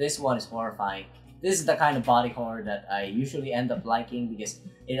cute. This one is horrifying. This is the kind of body horror that I usually end up liking because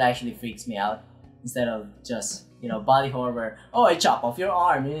it actually freaks me out. Instead of just, you know, body horror where, oh, I chop off your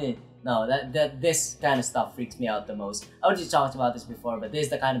arm. No, this kind of stuff freaks me out the most. I already talked about this before, but this is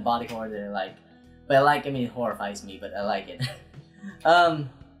the kind of body horror that I like. But I like, I mean, it horrifies me, but I like it.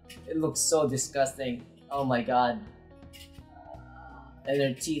 It looks so disgusting. Oh my god. And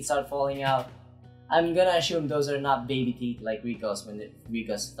their teeth start falling out. I'm gonna assume those are not baby teeth like Rico's when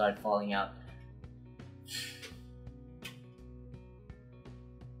Rico's start falling out.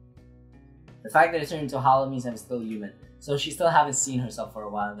 The fact that it turned into a hollow means I'm still human. So she still haven't seen herself for a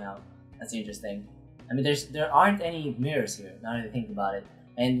while now. That's interesting. I mean, there aren't any mirrors here, now that I think about it.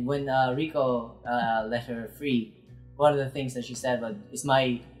 And when Rico let her free, one of the things that she said was, is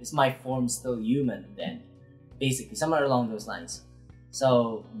my form still human then? Basically, somewhere along those lines.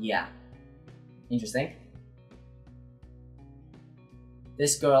 So, yeah. Interesting.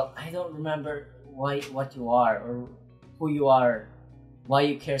 This girl, I don't remember what you are or who you are, why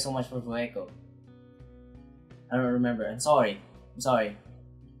you care so much for Fueko. I don't remember. I'm sorry.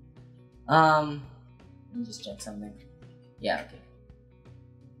 Let me just check something. Yeah, okay.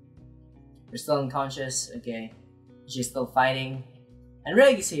 You're still unconscious, okay. She's still fighting. And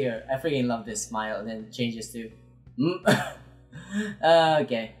Reg is here. I freaking love this smile, and then changes to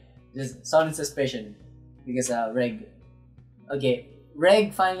okay. Just sudden suspicion. Because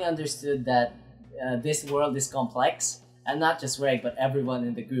Reg finally understood that this world is complex. And not just Reg, but everyone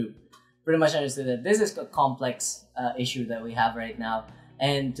in the group pretty much understood that this is a complex issue that we have right now.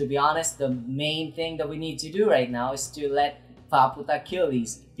 And to be honest, the main thing that we need to do right now is to let Faputa kill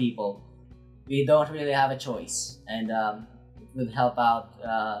these people. We don't really have a choice. And it would help out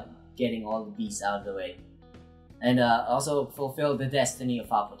getting all the beasts out of the way. And also fulfill the destiny of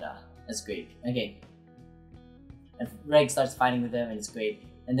Faputa. That's great. Okay. And Reg starts fighting with them and it's great.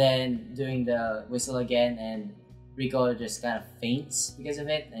 And then doing the whistle again, and Rico just kind of faints because of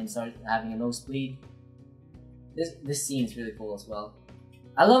it and starts having a nosebleed. This scene is really cool as well.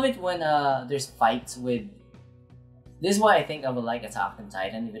 I love it when there's fights with... This is why I think I would like Attack on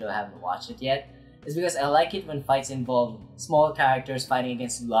Titan, even though I haven't watched it yet. It's because I like it when fights involve small characters fighting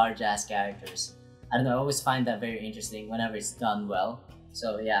against large-ass characters. I don't know, I always find that very interesting whenever it's done well.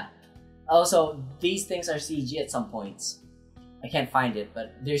 So yeah. Also, these things are CG at some points. I can't find it,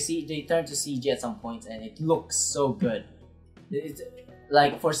 but they turn to CG at some points and it looks so good. It's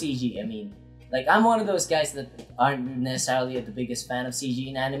like for CG, I mean. Like, I'm one of those guys that aren't necessarily the biggest fan of CG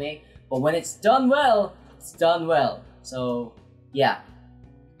in anime, but when it's done well, it's done well. So, yeah.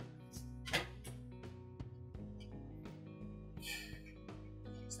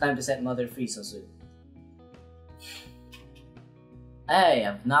 It's time to set Mother free so soon. I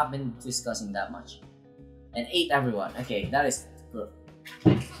have not been discussing that much. And ate everyone. Okay, that is good.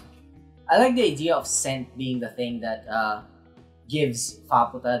 I like the idea of scent being the thing that gives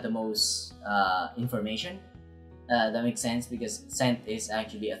Faputa the most information. That makes sense because scent is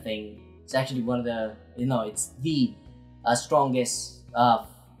actually a thing. It's actually one of the, it's the strongest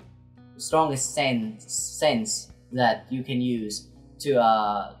sense that you can use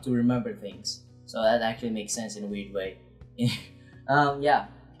to remember things. So that actually makes sense in a weird way. Yeah,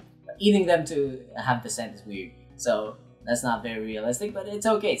 eating them to have the scent is weird. So that's not very realistic, but it's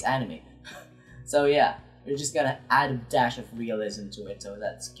okay. It's anime. So yeah. You're just gonna add a dash of realism to it, so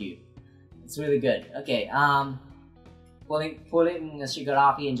that's cute. It's really good. Okay, pulling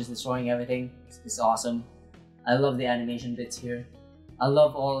Shigaraki and just destroying everything is awesome. I love the animation bits here. I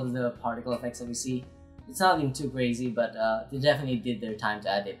love all of the particle effects that we see. It's not even too crazy, but they definitely did their time to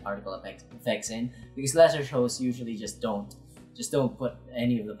add the particle effects in, because lesser shows usually just don't put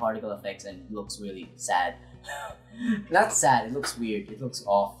any of the particle effects, and it looks really sad. Not sad, it looks weird, it looks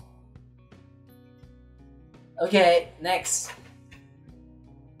off. Okay, next.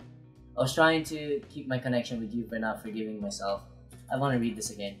 I was trying to keep my connection with you for not forgiving myself. I want to read this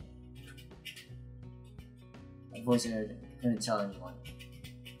again. My voice couldn't tell anyone.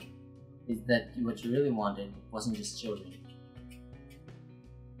 Is that what you really wanted wasn't just children.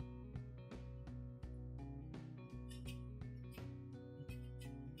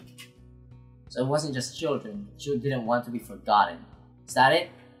 So it wasn't just children. Children didn't want to be forgotten. Is that it?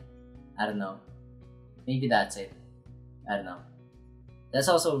 I don't know. Maybe that's it. I don't know. That's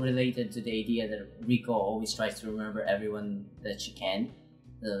also related to the idea that Rico always tries to remember everyone that she can.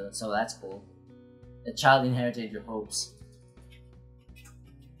 So that's cool. The child inherited your hopes.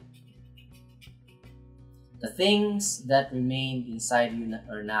 The things that remained inside you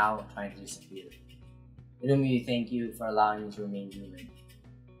are now trying to disappear. Irumi, thank you for allowing me to remain human.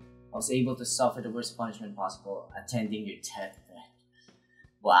 I was able to suffer the worst punishment possible, attending your deathbed.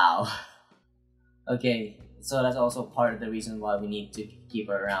 Wow. Okay, so that's also part of the reason why we need to keep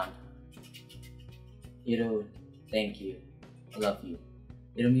her around. Iru, thank you. I love you.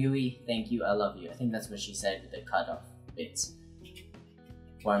 Irumyui, thank you. I love you. I think that's what she said with the cut-off bits.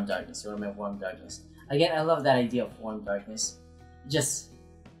 Warm darkness. You remember warm darkness. Again, I love that idea of warm darkness. Just...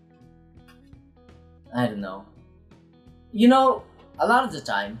 I don't know. You know, a lot of the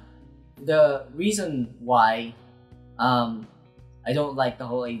time, the reason why I don't like the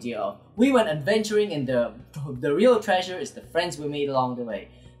whole idea of we went adventuring and the real treasure is the friends we made along the way.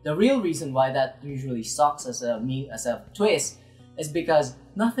 The real reason why that usually sucks as a twist is because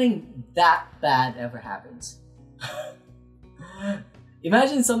nothing that bad ever happens.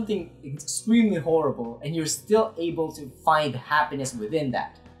 Imagine something extremely horrible and you're still able to find happiness within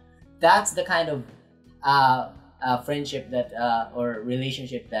that. That's the kind of friendship that or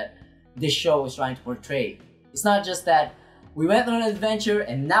relationship that this show is trying to portray. It's not just that we went on an adventure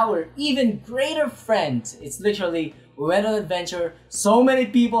and now we're even greater friends. It's literally, we went on an adventure, so many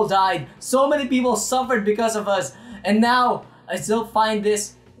people died, so many people suffered because of us, and now I still find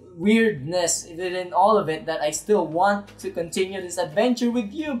this weirdness within all of it that I still want to continue this adventure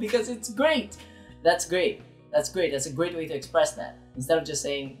with you because it's great. That's great. That's great. That's a great way to express that. Instead of just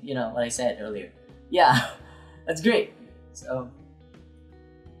saying, you know, what I said earlier. Yeah, that's great. So,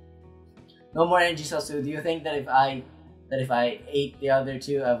 no more energy cells too. Do you think that if I ate the other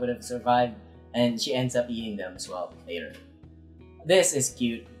two, I would have survived? And she ends up eating them as well later. This is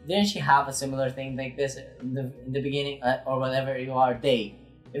cute. Didn't she have a similar thing like this in the beginning, or whatever you are?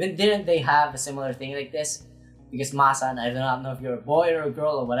 Didn't they have a similar thing like this? Because Masan, I do not know if you're a boy or a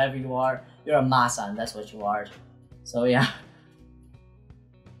girl or whatever you are. You're a Masan. That's what you are. So yeah.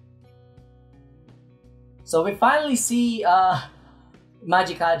 So we finally see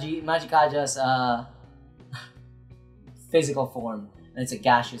Magikaja's physical form, and it's a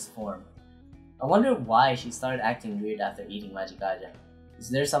gaseous form. I wonder why she started acting weird after eating Magikaja. Is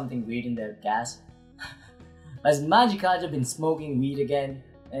there something weird in their gas? Has Magikaja been smoking weed again?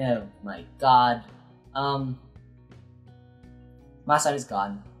 Oh my god. Masan is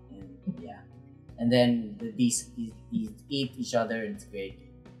gone. And yeah. And then these eat each other, and it's great.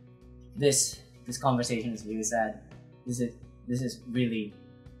 This conversation is really sad. This is really,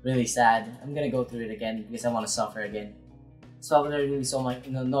 really sad. I'm gonna go through it again because I want to suffer again. Salvador really so much.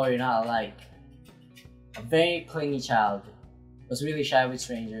 No, you're not alike. A very clingy child. Was really shy with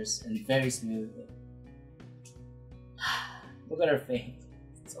strangers and very smooth. Look at her face.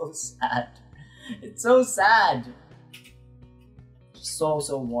 It's so sad. It's so sad.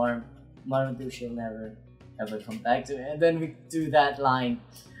 So warm. Marudu, she'll never ever come back to me. And then we do that line.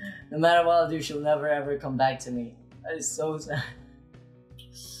 No matter what I'll do, she'll never ever come back to me. That is so sad.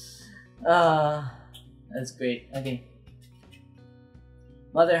 That's great. Okay.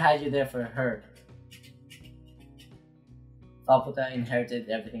 Mother had you there for her. Faputa inherited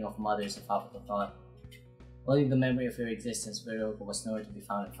everything of mother, so Faputa thought. Only the memory of your existence, Viroko, was nowhere to be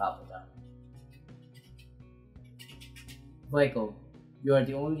found in Faputa. Vueko, you are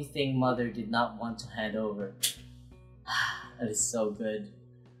the only thing mother did not want to hand over. That is so good.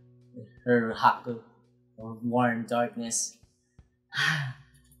 Her Haku, or Warm Darkness.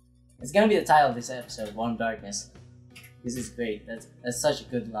 It's gonna be the title of this episode, Warm Darkness. This is great. That's such a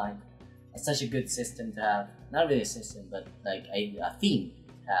good line. That's such a good system to have. Not really a system, but like a theme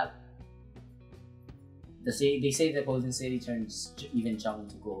to have. They say the Golden City turns even junk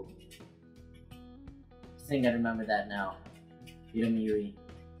into gold. I think I remember that now. Irumi Yuri.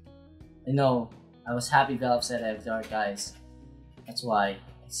 I know. I was happy Velop said I have dark eyes. That's why I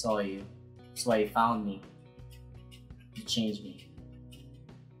saw you. That's why you found me. You changed me.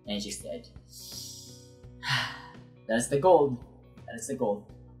 And she's dead. That's the gold. That is the gold.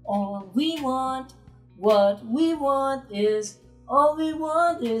 All we want, what we want is, all we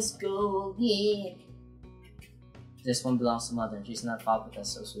want is gold, yeah. This one belongs to mother. She's not Papa, that's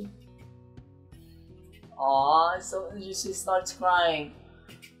so sweet. Aww, so she starts crying.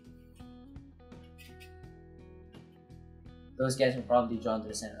 Those guys were probably drawn to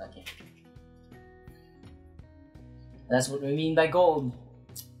the center. Okay. That's what we mean by gold.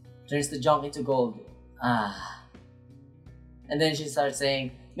 turns the junk into gold. Ah. And then she starts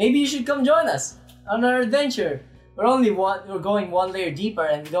saying, maybe you should come join us on our adventure. We're going one layer deeper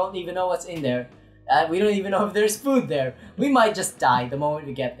and we don't even know what's in there. We don't even know if there's food there. We might just die the moment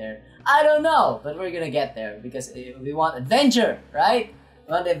we get there. I don't know, but we're gonna get there because we want adventure, right?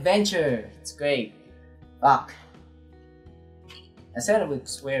 We want adventure. It's great. Fuck. I said I would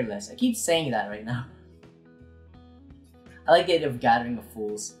swear less. I keep saying that right now. I like the idea of gathering of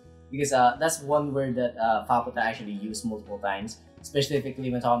fools because that's one word that Faputa actually used multiple times,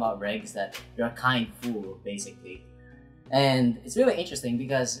 specifically when talking about regs, that you're a kind fool, basically. And it's really interesting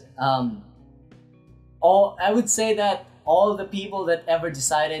because I would say that all the people that ever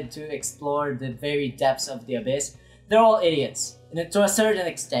decided to explore the very depths of the abyss, they're all idiots, and to a certain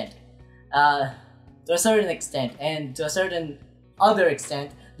extent. And to a certain other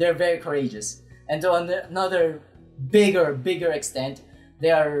extent, they're very courageous. And to another bigger extent,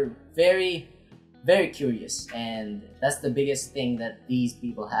 they are very, very curious. And that's the biggest thing that these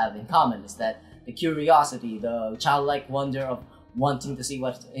people have in common, is that the curiosity, the childlike wonder of wanting to see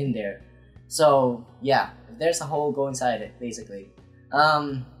what's in there. So yeah, there's a hole, go inside it, basically.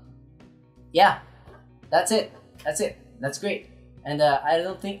 Yeah, that's it. That's great. And I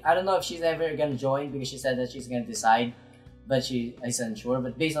don't know if she's ever gonna join, because she said that she's gonna decide, but she isn't sure.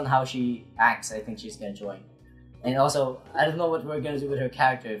 But based on how she acts, I think she's gonna join. And also, I don't know what we're gonna do with her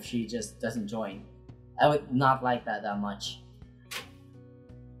character if she just doesn't join. I would not like that much.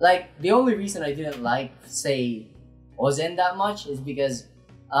 Like, the only reason I didn't like, say, Ozen that much is because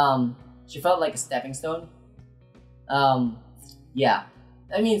she felt like a stepping stone. Yeah.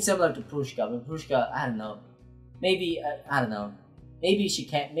 I mean, similar to Prushka, but Prushka, I don't know. Maybe, I don't know. Maybe she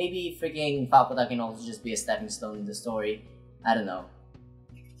can't, maybe freaking Faputa can also just be a stepping stone in the story. I don't know.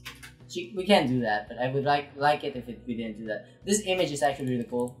 We can't do that, but I would like it if we didn't do that. This image is actually really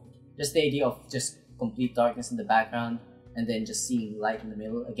cool. Just the idea of just complete darkness in the background, and then just seeing light in the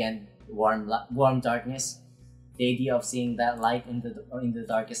middle. Again, warm darkness. The idea of seeing that light in the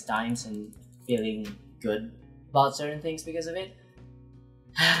darkest times and feeling good about certain things because of it.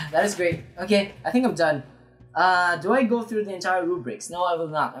 That is great. Okay, I think I'm done. Do I go through the entire rubrics? No, I will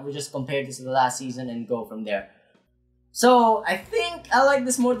not. I will just compare this to the last season and go from there. So, I think I like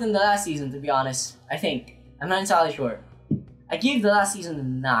this more than the last season, to be honest. I think. I'm not entirely sure. I gave the last season a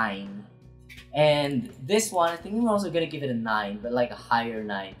 9. And this one, I think I'm also gonna give it a 9, but like a higher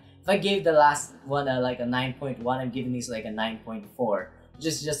 9. If I gave the last one like a 9.1, I'm giving this like a 9.4. Which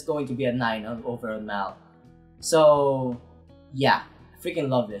is just going to be a 9 over on Mal. So, yeah. I freaking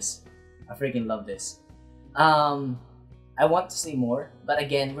love this. I want to see more, but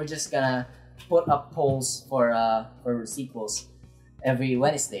again, we're just gonna put up polls for sequels every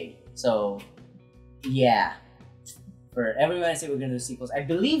Wednesday. So yeah, for every Wednesday we're gonna do sequels. I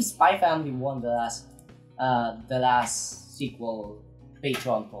believe Spy Family won the last sequel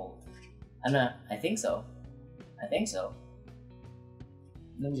Patreon poll. I think so.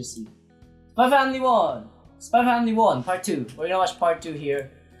 Let me just see. Spy Family won part 2. We're gonna watch part 2 here,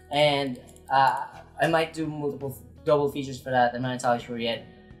 and I might do multiple double features for that. I'm not entirely sure yet.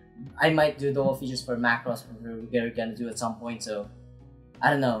 I might do double features for Macross, we're gonna do at some point, so I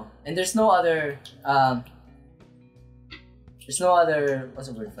don't know. And there's no other what's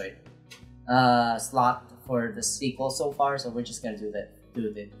the word for it? Slot for the sequel so far, so we're just gonna do it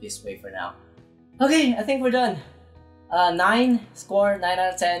this way for now. Okay, I think we're done. 9 score, 9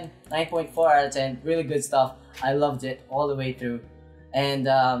 out of 10, 9.4 out of 10. Really good stuff. I loved it all the way through. And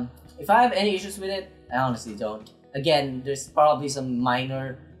if I have any issues with it, I honestly don't. Again, there's probably some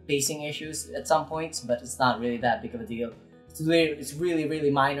minor pacing issues at some points, but it's not really that big of a deal. It's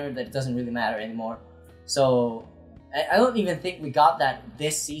really minor that it doesn't really matter anymore. So I don't even think we got that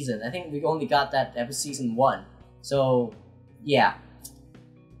this season. I think we only got that season 1. So yeah.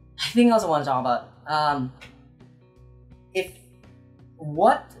 I think I also want to talk about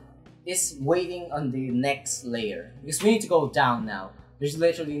what is waiting on the next layer, because we need to go down now. There's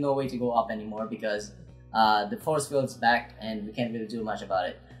literally no way to go up anymore because the force field's back and we can't really do much about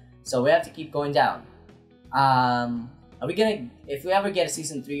it. So we have to keep going down. Are we gonna, if we ever get a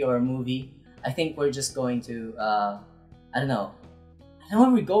season 3 or a movie, I think we're just going to, I don't know where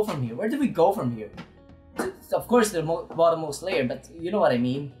we go from here. Where do we go from here? Of course the bottommost layer, but you know what I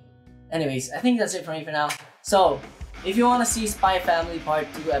mean. Anyways, I think that's it for me for now. So, if you want to see Spy Family Part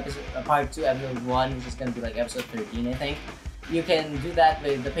 2 episode 1, which is going to be like episode 13, I think, you can do that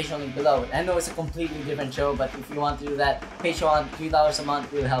with the Patreon link below. I know it's a completely different show, but if you want to do that, Patreon, $3 a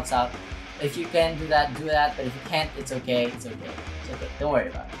month really helps out. If you can do that, do that, but if you can't, it's okay, don't worry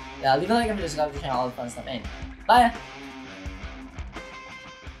about it. Leave a like if you subscribe to the channel, all the fun stuff, and bye!